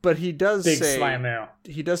 But he does Big Slamu.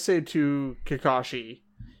 He does say to Kakashi,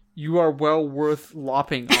 you are well worth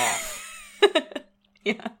lopping off.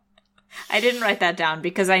 Yeah. I didn't write that down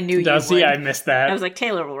because I knew you would. Does he? I missed that. I was like,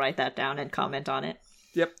 Taylor will write that down and comment on it.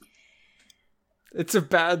 Yep. It's a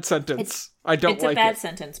bad sentence. I don't like it. It's a bad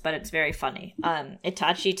sentence, but it's very funny.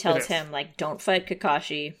 Itachi tells him, don't fight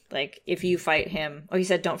Kakashi. If you fight him... Oh, he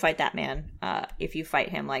said, don't fight that man. If you fight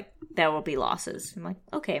him, there will be losses. I'm like,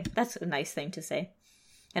 okay, that's a nice thing to say.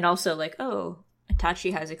 And also,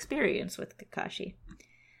 Itachi has experience with Kakashi.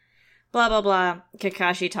 Blah, blah, blah.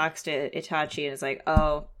 Kakashi talks to Itachi and is like,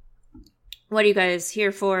 oh, what are you guys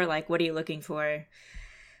here for? What are you looking for?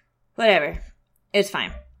 Whatever. It's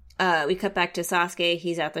fine. We cut back to Sasuke.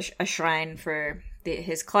 He's at a shrine for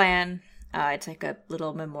his clan. It's like a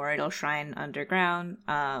little memorial shrine underground.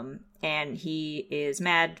 And he is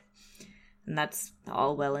mad. And that's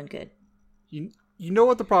all well and good. You know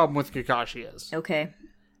what the problem with Kakashi is? Okay.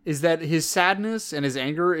 Is that his sadness and his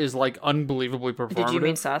anger is unbelievably performative. Did you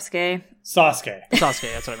mean Sasuke? Sasuke,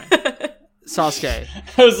 that's what I meant. Sasuke.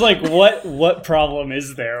 I was like, what problem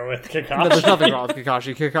is there with Kakashi? No, there's nothing wrong with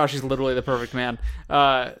Kakashi. Kakashi's literally the perfect man.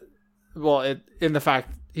 In the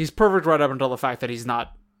fact he's perfect right up until the fact that he's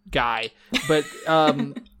not Guy. But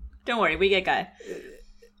don't worry, we get Guy.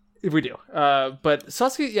 We do. But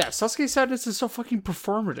Sasuke's sadness is so fucking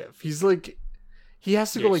performative. He's he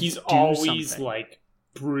has to go he's do always something.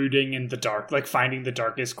 Brooding in the dark, finding the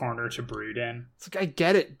darkest corner to brood in. It's I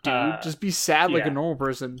get it, dude. Just be sad like a normal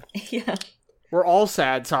person. Yeah. We're all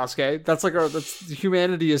sad, Sasuke. That's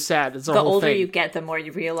humanity is sad. It's our whole thing. The older you get, the more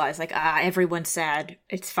you realize, everyone's sad.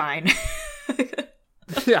 It's fine.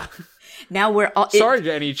 Yeah. Now we're all... Sorry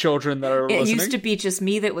to any children that are listening. It used to be just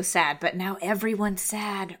me that was sad, but now everyone's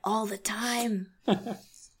sad all the time.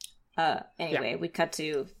 Anyway, we cut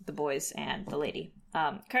to the boys and the lady.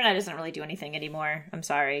 Karna doesn't really do anything anymore. I'm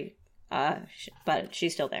sorry. But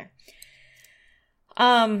she's still there.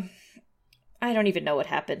 I don't even know what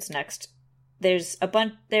happens next. There's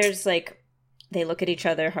they look at each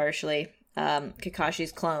other harshly.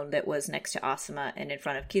 Kakashi's clone that was next to Asuma and in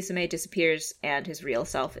front of Kisame disappears, and his real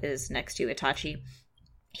self is next to Itachi.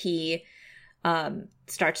 He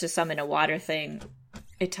starts to summon a water thing.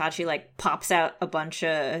 Itachi pops out a bunch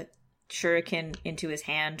of shuriken into his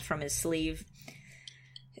hand from his sleeve.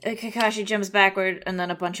 Kakashi jumps backward, and then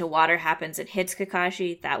a bunch of water happens. It hits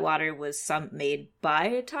Kakashi. That water was made by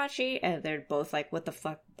Itachi, and they're both like, what the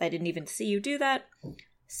fuck? I didn't even see you do that.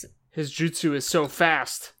 His jutsu is so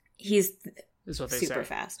fast. is what they super say.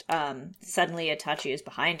 fast. Suddenly Itachi is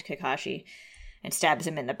behind Kakashi and stabs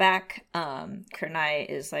him in the back. Kunai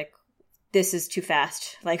is like, this is too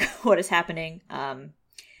fast. Like, what is happening?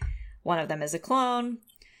 One of them is a clone.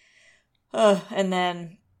 And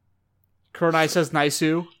then Kurenai says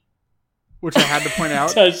Naisu, which I had to point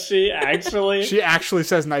out. Does she actually? She actually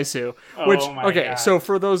says Naisu. Oh Which, my okay, God. so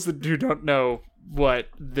for those who don't know what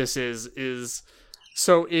this is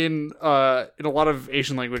so in a lot of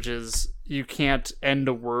Asian languages, you can't end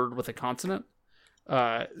a word with a consonant.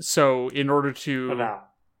 So in order to... A vowel.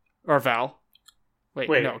 Or vowel. Wait,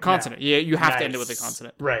 no, consonant. No. Yeah, you have to end it Nice. with a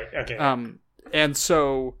consonant. Right, okay. And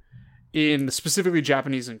so in specifically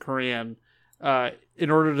Japanese and Korean, in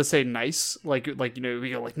order to say nice, like we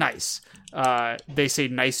go like nice, they say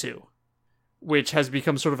naisu, which has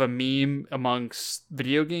become sort of a meme amongst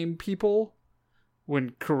video game people.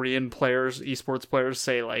 When Korean players, esports players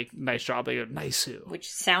say like nice job, they go naisu, which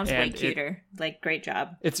sounds way And cuter. Like, great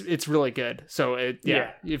job. It's really good. So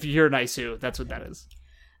Yeah. if you hear naisu, that's what that is.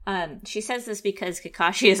 She says this because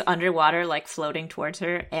Kakashi is underwater, like floating towards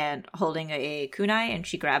her and holding a kunai, and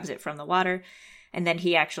she grabs it from the water. And then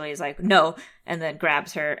he actually is like, no, and then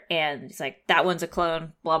grabs her, and he's like, that one's a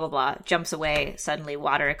clone, blah, blah, blah, jumps away. Suddenly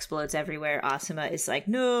water explodes everywhere. Asuma is like,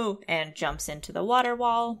 no, and jumps into the water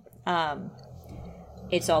wall.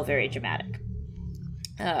 It's all very dramatic.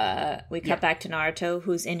 We cut back to Naruto,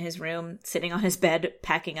 who's in his room, sitting on his bed,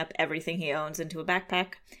 packing up everything he owns into a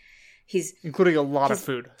backpack. Including a lot of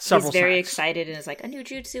food. Several He's very snacks. excited and is like, a new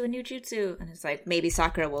jutsu. And it's like, maybe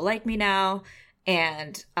Sakura will like me now.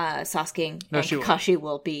 And Sasuke and No, she won't. Kakashi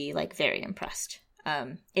will be like very impressed.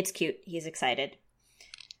 It's cute. He's excited.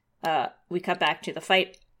 We cut back to the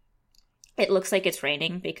fight. It looks like it's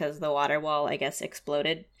raining because the water wall, I guess,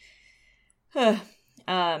 exploded. And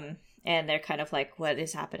they're kind of like, what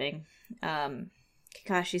is happening?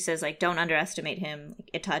 Kakashi says, like, don't underestimate him.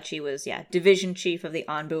 Like, Itachi was, division chief of the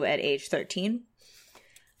Anbu at age 13.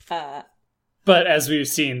 But as we've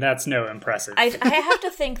seen, that's no impressive. I have to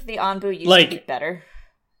think the Anbu used Like- to be better.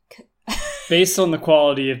 Based on the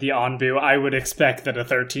quality of the Anbu, I would expect that a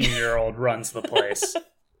 13-year-old runs the place.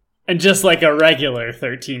 And just like a regular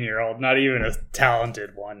 13-year-old, not even a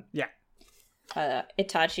talented one. Yeah.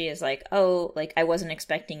 Itachi is like, oh, like, I wasn't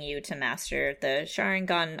expecting you to master the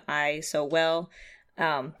Sharingan Eye so well,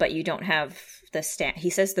 but you don't have the he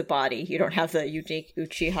says the body, you don't have the unique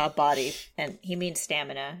Uchiha body, and he means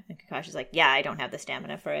stamina, and Kakashi's like, yeah, I don't have the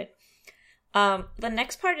stamina for it. The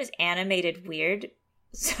next part is animated weird,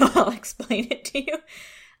 so I'll explain it to you.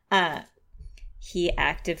 He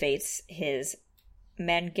activates his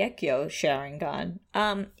Mangekyo Sharingan.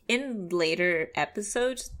 In later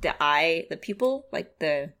episodes, the pupil, like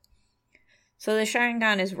so the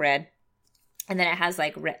Sharingan is red, and then it has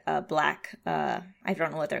like black, I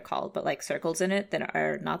don't know what they're called, but like circles in it that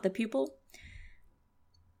are not the pupil.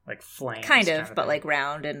 Like flames. Kind of, but thing. like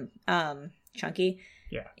round and chunky.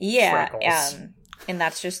 Yeah. Yeah, Freckles. and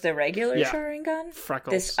that's just the regular Yeah. Sharingan.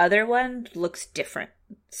 Freckles. This other one looks different.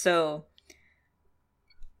 So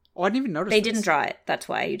Oh, I didn't even notice they this. didn't draw it. That's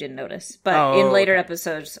why you didn't notice. But in later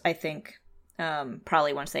episodes, I think,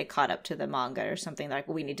 probably once they caught up to the manga or something, like,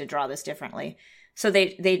 we need to draw this differently. So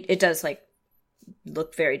it does like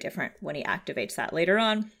look very different when he activates that later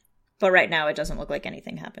on. But right now, it doesn't look like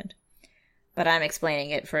anything happened. But I'm explaining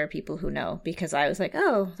it for people who know, because I was like,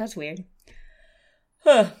 oh, that's weird.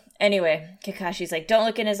 Anyway, Kakashi's like, don't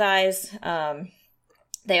look in his eyes.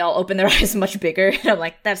 They all open their eyes much bigger. And I'm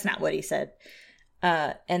like, that's not what he said.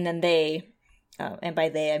 And then they, and by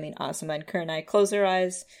they I mean Asuma and Kurenai, close their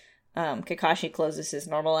eyes. Kakashi closes his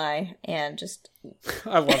normal eye and just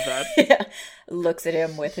I love that. looks at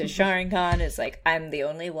him with his Sharingan. Is like, I'm the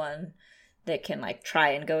only one that can like try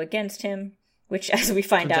and go against him, which, as we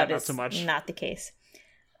find Turns out out, not is so much. not the case.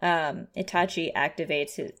 Itachi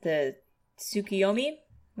activates the Tsukiyomi,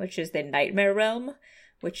 which is the Nightmare Realm,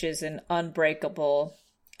 which is an unbreakable,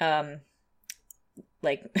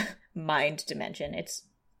 like, mind dimension. It's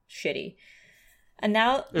shitty. And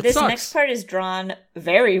now It this sucks. next part is drawn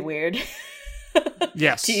very weird.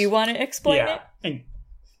 Yes. Do you want to explain Yeah. it? And,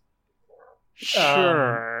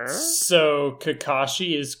 Sure. So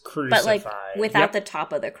Kakashi is crucified. But like without Yep. the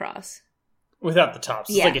top of the cross. Without the top.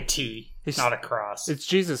 So Yeah. It's like a T, not a cross. It's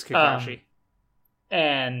Jesus Kakashi.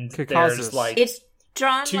 And Kakazus. there's like It's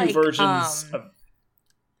drawn two like versions of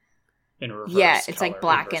in reverse. yeah, it's color, like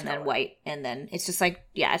black reverse and then color. white, and then it's just like,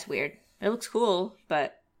 yeah, it's weird. It looks cool,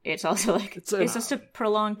 but it's also like It's it's a- just a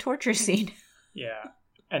prolonged torture scene. Yeah.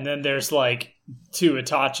 And then there's like two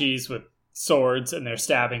Itachis with swords and they're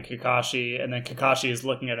stabbing Kakashi, and then Kakashi is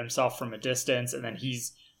looking at himself from a distance, and then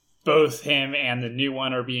both him and the new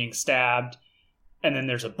one are being stabbed, and then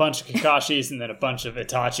there's a bunch of Kakashis, and then a bunch of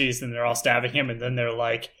Itachis, and they're all stabbing him, and then they're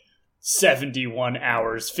like 71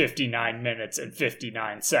 hours, 59 minutes, and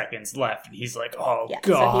 59 seconds left, and he's like, oh Yeah,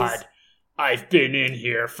 god, so I've been in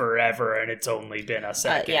here forever, and it's only been a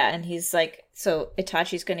second. yeah, and he's like, so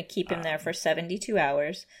Itachi's going to keep him there for 72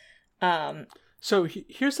 hours. So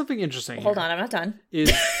here's something interesting. Hold on, I'm not done.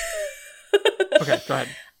 Okay, go ahead.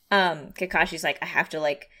 Kakashi's like, I have to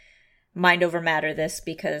like mind over matter this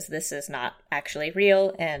because this is not actually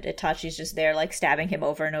real, and Itachi's just there like stabbing him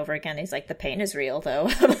over and over again. He's like, the pain is real though.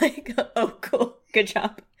 I'm like, oh cool, good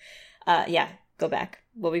job. Yeah, go back.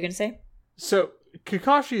 What were you gonna say? So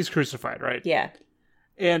Kakashi is crucified, right? Yeah.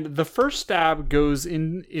 And the first stab goes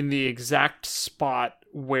in the exact spot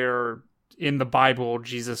where in the Bible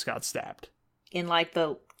Jesus got stabbed. In like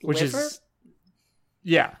the Which liver? is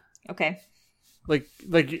yeah. Okay. Like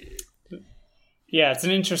Yeah, it's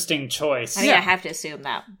an interesting choice. I mean, Yeah. I have to assume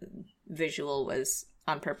that visual was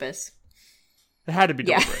on purpose. it had to be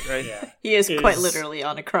Yeah. deliberate, right? Yeah. He is quite literally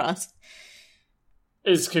on a cross.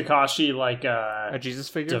 Is Kakashi like A a Jesus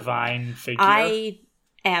figure? divine figure? I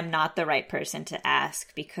am not the right person to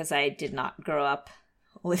ask because I did not grow up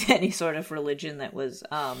with any sort of religion that was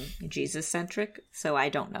Jesus centric, so I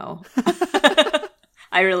don't know.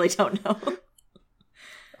 I really don't know.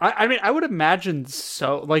 I mean, I would imagine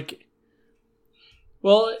so. Like,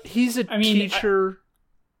 Well, he's a I mean, teacher.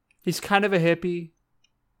 He's kind of a hippie.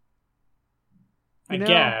 I You know?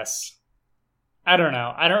 guess. I don't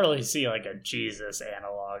know. I don't really see like a Jesus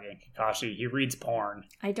analog in Kakashi. He reads porn.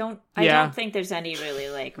 I don't Yeah. think there's any really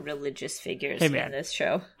like religious figures Hey, in man. this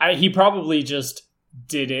show. He probably just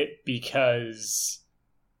did it because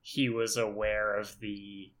he was aware of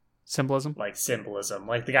the Symbolism. like symbolism,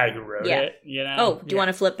 like the guy who wrote Yeah. it. You know? Oh, do you want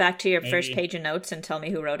to flip back to your first Maybe. page of notes and tell me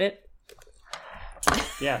who wrote it?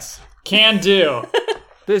 Yes, can do.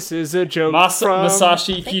 This is a joke from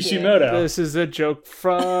Masashi Thank you. Kishimoto. This is a joke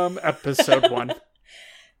from episode 1.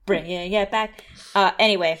 Bringing it back.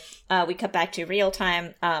 Anyway, we cut back to real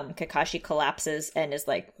time. Kakashi collapses and is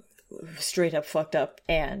like straight up fucked up.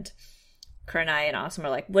 And Kurenai and Asuma are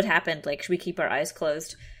like, what happened? Like, should we keep our eyes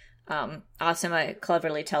closed? Asuma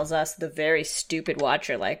cleverly tells us, the very stupid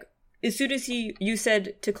watcher, like, as soon as you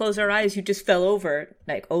said to close our eyes, you just fell over.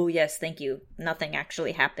 Like, oh yes, thank you. Nothing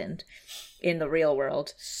actually happened in the real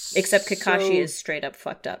world. Except Kakashi So- is straight up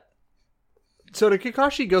fucked up. So did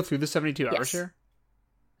Kakashi go through the 72 hours Yes. here?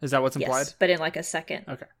 Is that what's implied? Yes, but in like a second.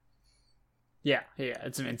 Okay. Yeah,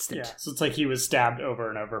 it's an instant. Yeah, so it's like he was stabbed over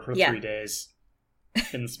and over for Yeah. 3 days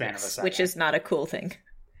in the span of a second. Which is not a cool thing.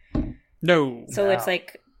 No. So No. it's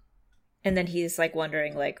like, and then he's like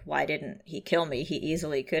wondering, like, why didn't he kill me? He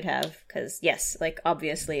easily could have, because yes, like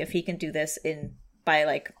obviously, if he can do this by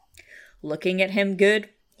like looking at him good,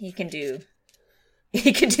 he can do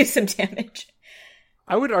some damage.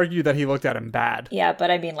 I would argue that he looked at him bad. Yeah,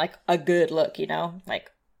 but I mean, like a good look, you know,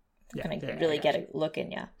 like Yeah, gonna yeah, really I get a look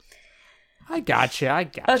in ya. I gotcha.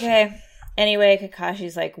 Okay. Anyway,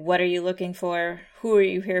 Kakashi's like, what are you looking for? Who are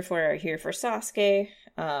you here for? Are you here for Sasuke?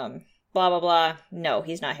 Blah, blah, blah. No,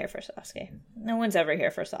 he's not here for Sasuke. No one's ever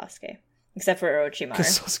here for Sasuke. Except for Orochimaru.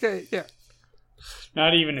 Because Sasuke, yeah.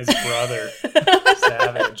 Not even his brother.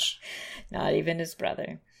 Savage. Not even his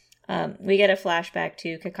brother. We get a flashback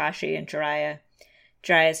to Kakashi and Jiraiya.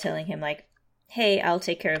 Jiraiya's telling him, like, hey, I'll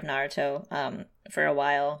take care of Naruto for a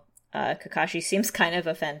while. Kakashi seems kind of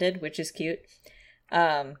offended, which is cute.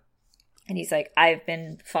 And he's like, I've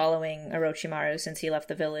been following Orochimaru since he left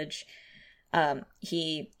the village.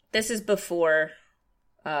 This is before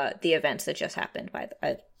the events that just happened.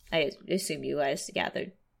 I assume you guys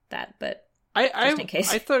gathered that, but just in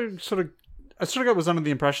case. I thought sort of was under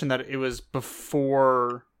the impression that it was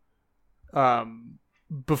before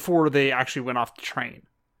they actually went off to train.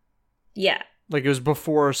 yeah. Like it was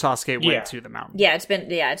before Sasuke went Yeah. to the mountain. Yeah, it's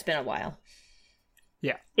been a while.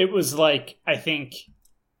 It was like, I think,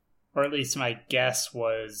 or at least my guess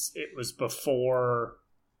was, it was before,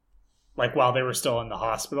 like while they were still in the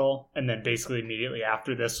hospital, and then basically immediately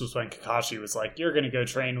after this was when Kakashi was like, you're going to go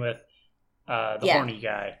train with the Yeah. horny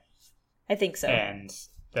guy. I think so. And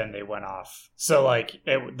then they went off. So like,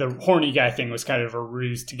 the horny guy thing was kind of a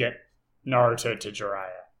ruse to get Naruto to Jiraiya.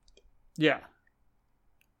 Yeah.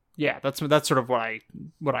 Yeah, that's sort of what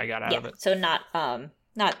I got out of it. So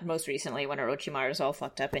not most recently when Orochimaru is all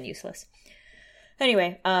fucked up and useless.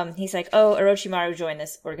 Anyway, he's like, oh, Orochimaru joined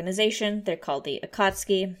this organization. They're called the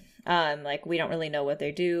Akatsuki. Like, we don't really know what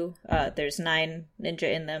they do. There's 9 ninja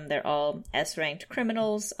in them. They're all S-ranked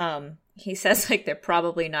criminals. He says, like, they're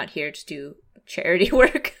probably not here to do charity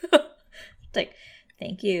work. Like,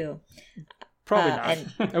 thank you. Probably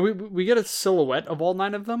not. And we get a silhouette of all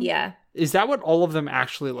 9 of them. Yeah. Is that what all of them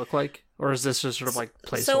actually look like? Or is this just sort of like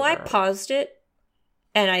placeholder So I art? paused it,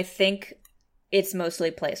 and I think it's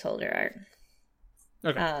mostly placeholder art.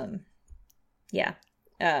 Okay. Yeah.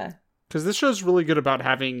 Because this show's really good about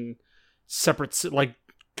having separate, like,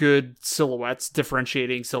 good silhouettes,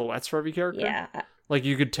 differentiating silhouettes for every character. Yeah. Like,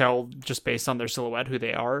 you could tell just based on their silhouette who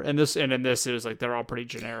they are. And in this, it was like they're all pretty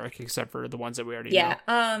generic, except for the ones that we already know.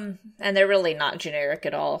 Yeah. And they're really not generic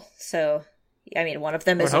at all. So, I mean, one of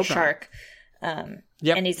them is a shark.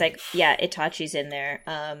 Yep. And he's like, yeah, Itachi's in there.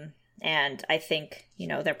 And I think,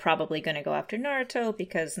 they're probably going to go after Naruto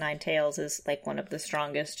because Nine Tails is like one of the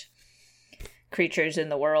strongest creatures in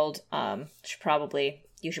the world.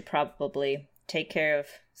 You should probably take care of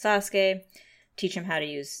Sasuke, teach him how to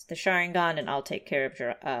use the Sharingan, and I'll take care of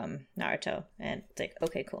Naruto. And it's like,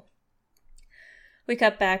 okay, cool. We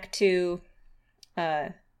cut back to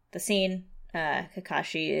the scene.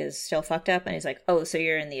 Kakashi is still fucked up, and he's like, oh, so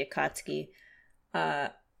you're in the Akatsuki.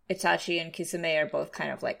 Itachi and Kisame are both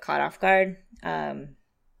kind of like caught off guard.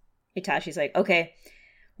 Itachi's like, okay,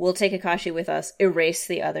 we'll take Kakashi with us, erase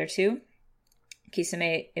the other two.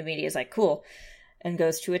 Kisame immediately is like, cool, and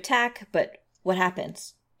goes to attack, but what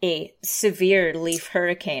happens? A severe leaf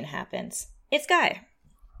hurricane happens. It's Guy.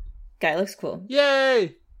 Guy looks cool.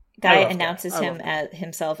 Yay! Guy announces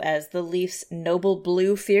himself as the leaf's noble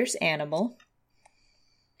blue fierce animal,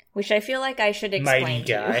 which I feel like I should explain Mighty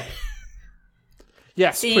to Guy. you.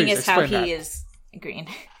 Yes, Seeing please as how explain he that. is green.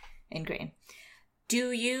 In green.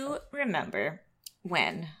 Do you remember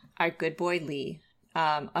when our good boy Lee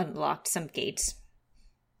unlocked some gates?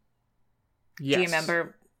 Yes. Do you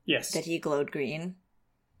remember Yes. that he glowed green?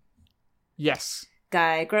 Yes.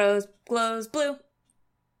 Guy glows blue.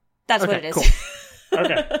 That's what Okay, it is. cool.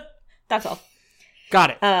 Okay. That's all.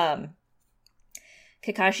 Got it.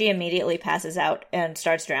 Kakashi immediately passes out and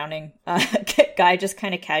starts drowning. Guy just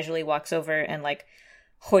kind of casually walks over and like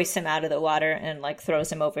hoists him out of the water and like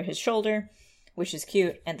throws him over his shoulder, which is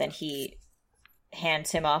cute. And then he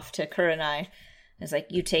hands him off to Kurenai and is like,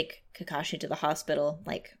 you take Kakashi to the hospital.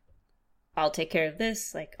 Like, I'll take care of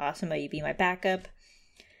this. Like, Asuma, you be my backup.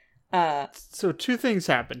 So two things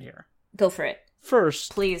happen here. Go for it.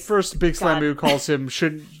 First, Please. Big God. Slamu calls him,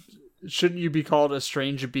 shouldn't you be called a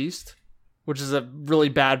strange beast? Which is a really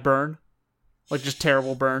bad burn. Like, just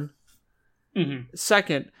terrible burn. Mm-hmm.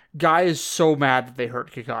 Second, Guy is so mad that they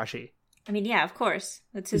hurt Kakashi. I mean, yeah, of course.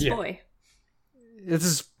 It's his boy. It's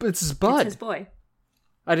his bud. It's his boy.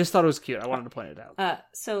 I just thought it was cute. I wanted to point it out.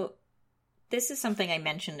 So this is something I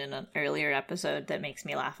mentioned in an earlier episode that makes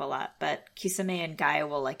me laugh a lot, but Kisame and Guy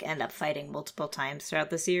will like end up fighting multiple times throughout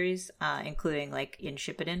the series, including like in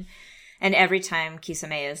Shippuden. And every time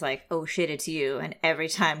Kisame is like, oh shit, it's you. And every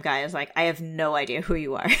time Guy is like, I have no idea who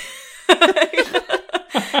you are.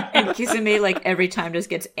 And Kisame like every time just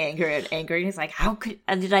gets angrier and angry. He's like,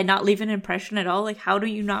 did I not leave an impression at all? Like, how do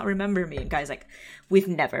you not remember me? And Guy's like, we've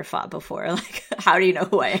never fought before. Like, how do you know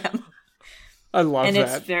who I am? I love and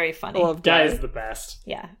that. it's very funny. I love Guy Guy. is the best.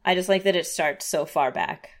 Yeah, I just like that it starts so far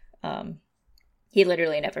back. He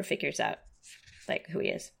literally never figures out like who he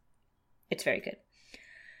is. It's very good.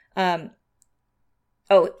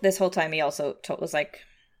 This whole time he also was like,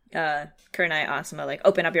 Kurenai Asuma, like,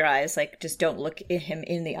 open up your eyes, like, just don't look at him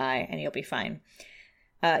in the eye, and you'll be fine.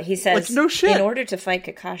 He says, Like, no shit. In order to fight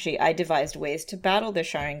Kakashi, I devised ways to battle the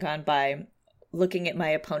Sharingan by looking at my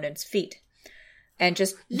opponent's feet. And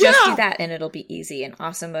just do that, and it'll be easy. And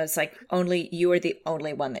Asuma's like, you are the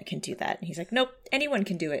only one that can do that. And he's like, nope, anyone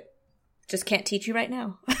can do it. Just can't teach you right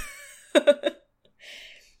now.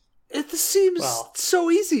 It seems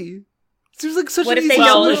so easy. It seems like such What an if easy they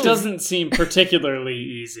don't Well, move? it doesn't seem particularly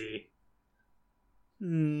easy,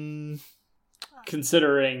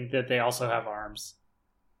 considering that they also have arms.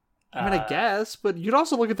 I mean, I guess, but you'd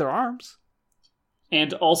also look at their arms.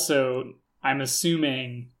 And also, I'm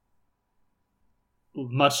assuming,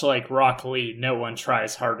 much like Rock Lee, no one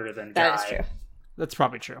tries harder than Guy. That is true. That's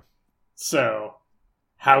probably true. So,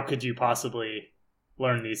 how could you possibly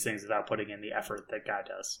learn these things without putting in the effort that Guy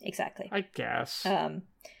does? Exactly. I guess.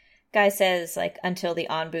 Guy says, like, until the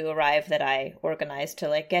Anbu arrive that I organized to,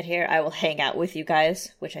 like, get here, I will hang out with you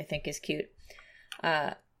guys, which I think is cute.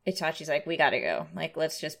 Itachi's like, we gotta go. Like,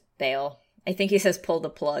 let's just bail. I think he says pull the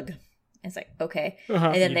plug. It's like, okay.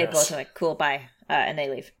 And then they both are like, cool, bye. And they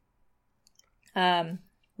leave.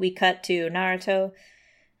 We cut to Naruto,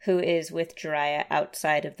 who is with Jiraiya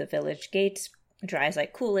outside of the village gates. Jiraiya's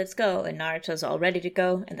like, cool, let's go. And Naruto's all ready to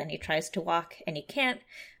go. And then he tries to walk, and he can't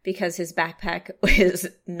because his backpack is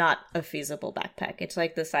not a feasible backpack. It's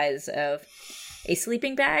like the size of a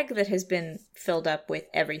sleeping bag that has been filled up with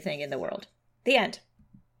everything in the world. The end.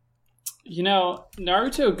 You know,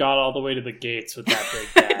 Naruto got all the way to the gates with that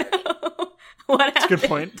big bag. What happened? Good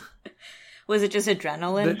point. Was it just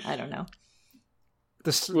adrenaline? I don't know.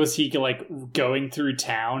 Was he like going through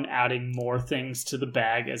town, adding more things to the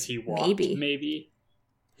bag as he walked? Maybe.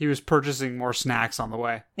 He was purchasing more snacks on the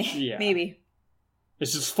way. Yeah. Maybe.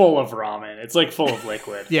 It's just full of ramen. It's like full of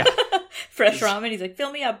liquid. Yeah. Fresh ramen. He's like,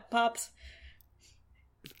 fill me up, Pops.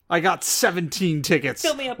 I got 17 tickets.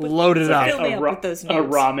 Fill me up with loaded up. Fill me up with those a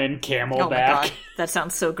noodles. ramen camelback. Oh my god, that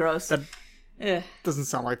sounds so gross. That Ugh. doesn't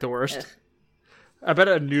sound like the worst. Ugh. I bet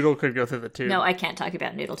a noodle could go through the tube. No, I can't talk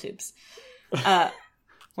about noodle tubes. Why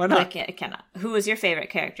I not? cannot. Who was your favorite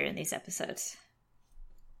character in these episodes?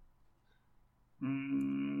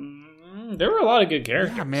 There were a lot of good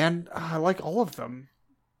characters. Yeah, man. I like all of them.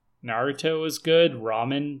 Naruto was good.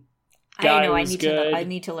 Ramen guy I know. was good. I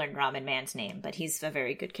need to learn Ramen Man's name, but he's a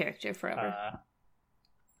very good character forever.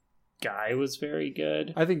 Guy was very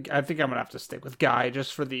good. I think I'm gonna have to stick with Guy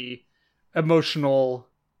just for the emotional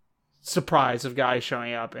surprise of Guy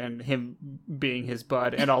showing up and him being his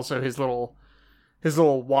bud, and also his little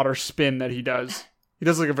water spin that he does. He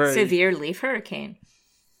does like a very severe leaf hurricane.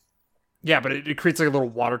 Yeah, but it creates like a little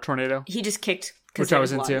water tornado. He just kicked because Which there I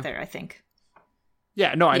was was water into. there. I think.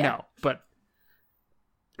 Yeah, no, I Yeah. know, but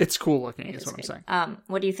it's cool looking. It Is is what good. I'm saying.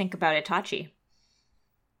 What do you think about Itachi?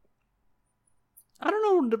 I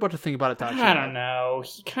don't know what to think about Itachi. I don't know.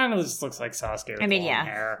 He kind of just looks like Sasuke with long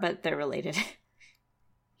hair. but they're related.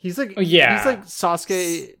 He's like Oh, yeah. he's like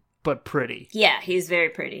Sasuke, but pretty. Yeah, he's very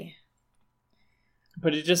pretty.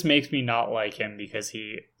 But it just makes me not like him because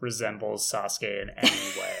he resembles Sasuke in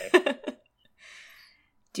any way.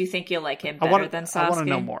 Do you think you'll like him better than Sasuke? I want to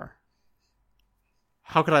know more.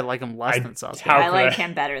 How could I like him less than Sasuke? how I could like I-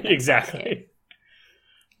 him better than Exactly.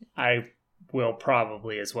 I will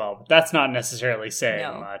probably as well, but that's not necessarily saying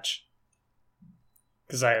No. much.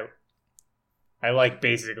 Because I like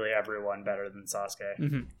basically everyone better than Sasuke.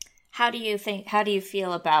 Mm-hmm. Sasuke. How do you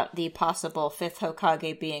feel about the possible fifth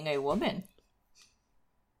Hokage being a woman?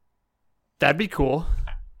 That'd be cool.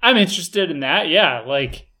 I'm interested in that, yeah.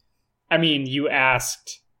 Like, I mean, you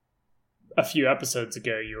asked a few episodes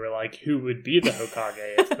ago, you were like, who would be the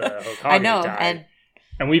Hokage if the Hokage I know, died?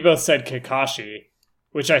 And we both said Kakashi,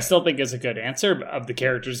 which I still think is a good answer of the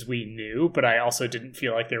characters we knew, but I also didn't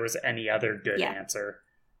feel like there was any other good answer.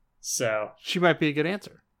 So, She might be a good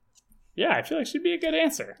answer. yeah, I feel like she'd be a good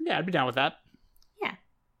answer. Yeah, I'd be down with that. Yeah.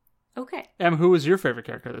 Okay. Em, who was your favorite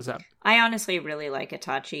character this ep? I honestly really like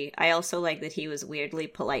Itachi. I also like that he was weirdly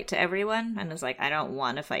polite to everyone and was like, I don't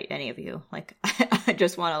want to fight any of you. Like, I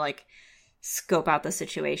just want to, like, scope out the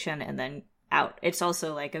situation and then out. It's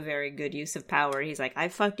also, like, a very good use of power. He's like, I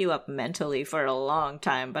fucked you up mentally for a long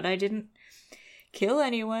time, but I didn't kill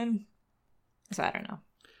anyone. So I don't know.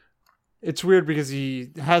 It's weird because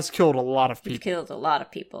he has killed a lot of He's people. killed a lot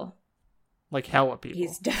of people. Like hella people.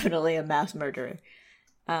 He's definitely a mass murderer.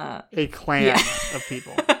 a clan of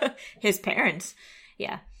people. His parents.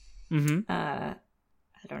 Yeah. Mm-hmm. I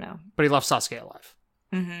don't know. But he left Sasuke alive.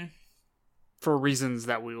 Mm-hmm. For reasons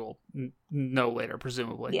that we will know later,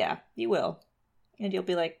 presumably. Yeah, you will. And you'll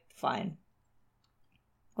be like, fine.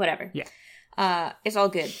 Whatever. Yeah. It's all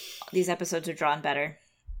good. These episodes are drawn better.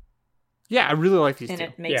 Yeah, I really like these And two.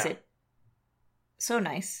 it makes Yeah. it so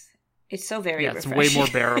nice. It's so very Yeah, it's refreshing. way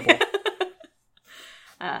more bearable.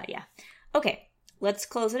 Yeah. Okay, let's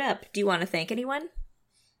close it up. Do you want to thank anyone?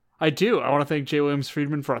 I do. I want to thank Jay Williams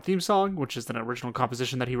Friedman for our theme song, which is an original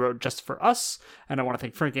composition that he wrote just for us. And I want to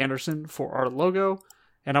thank Frank Anderson for our logo.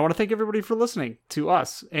 And I want to thank everybody for listening to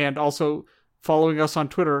us and also following us on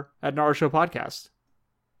Twitter at Naruto Podcast.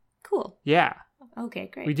 Cool. Yeah,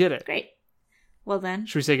 Okay, great. we did it. Great. Well then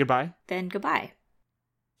Should we say goodbye? goodbye.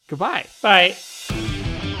 Goodbye. Bye.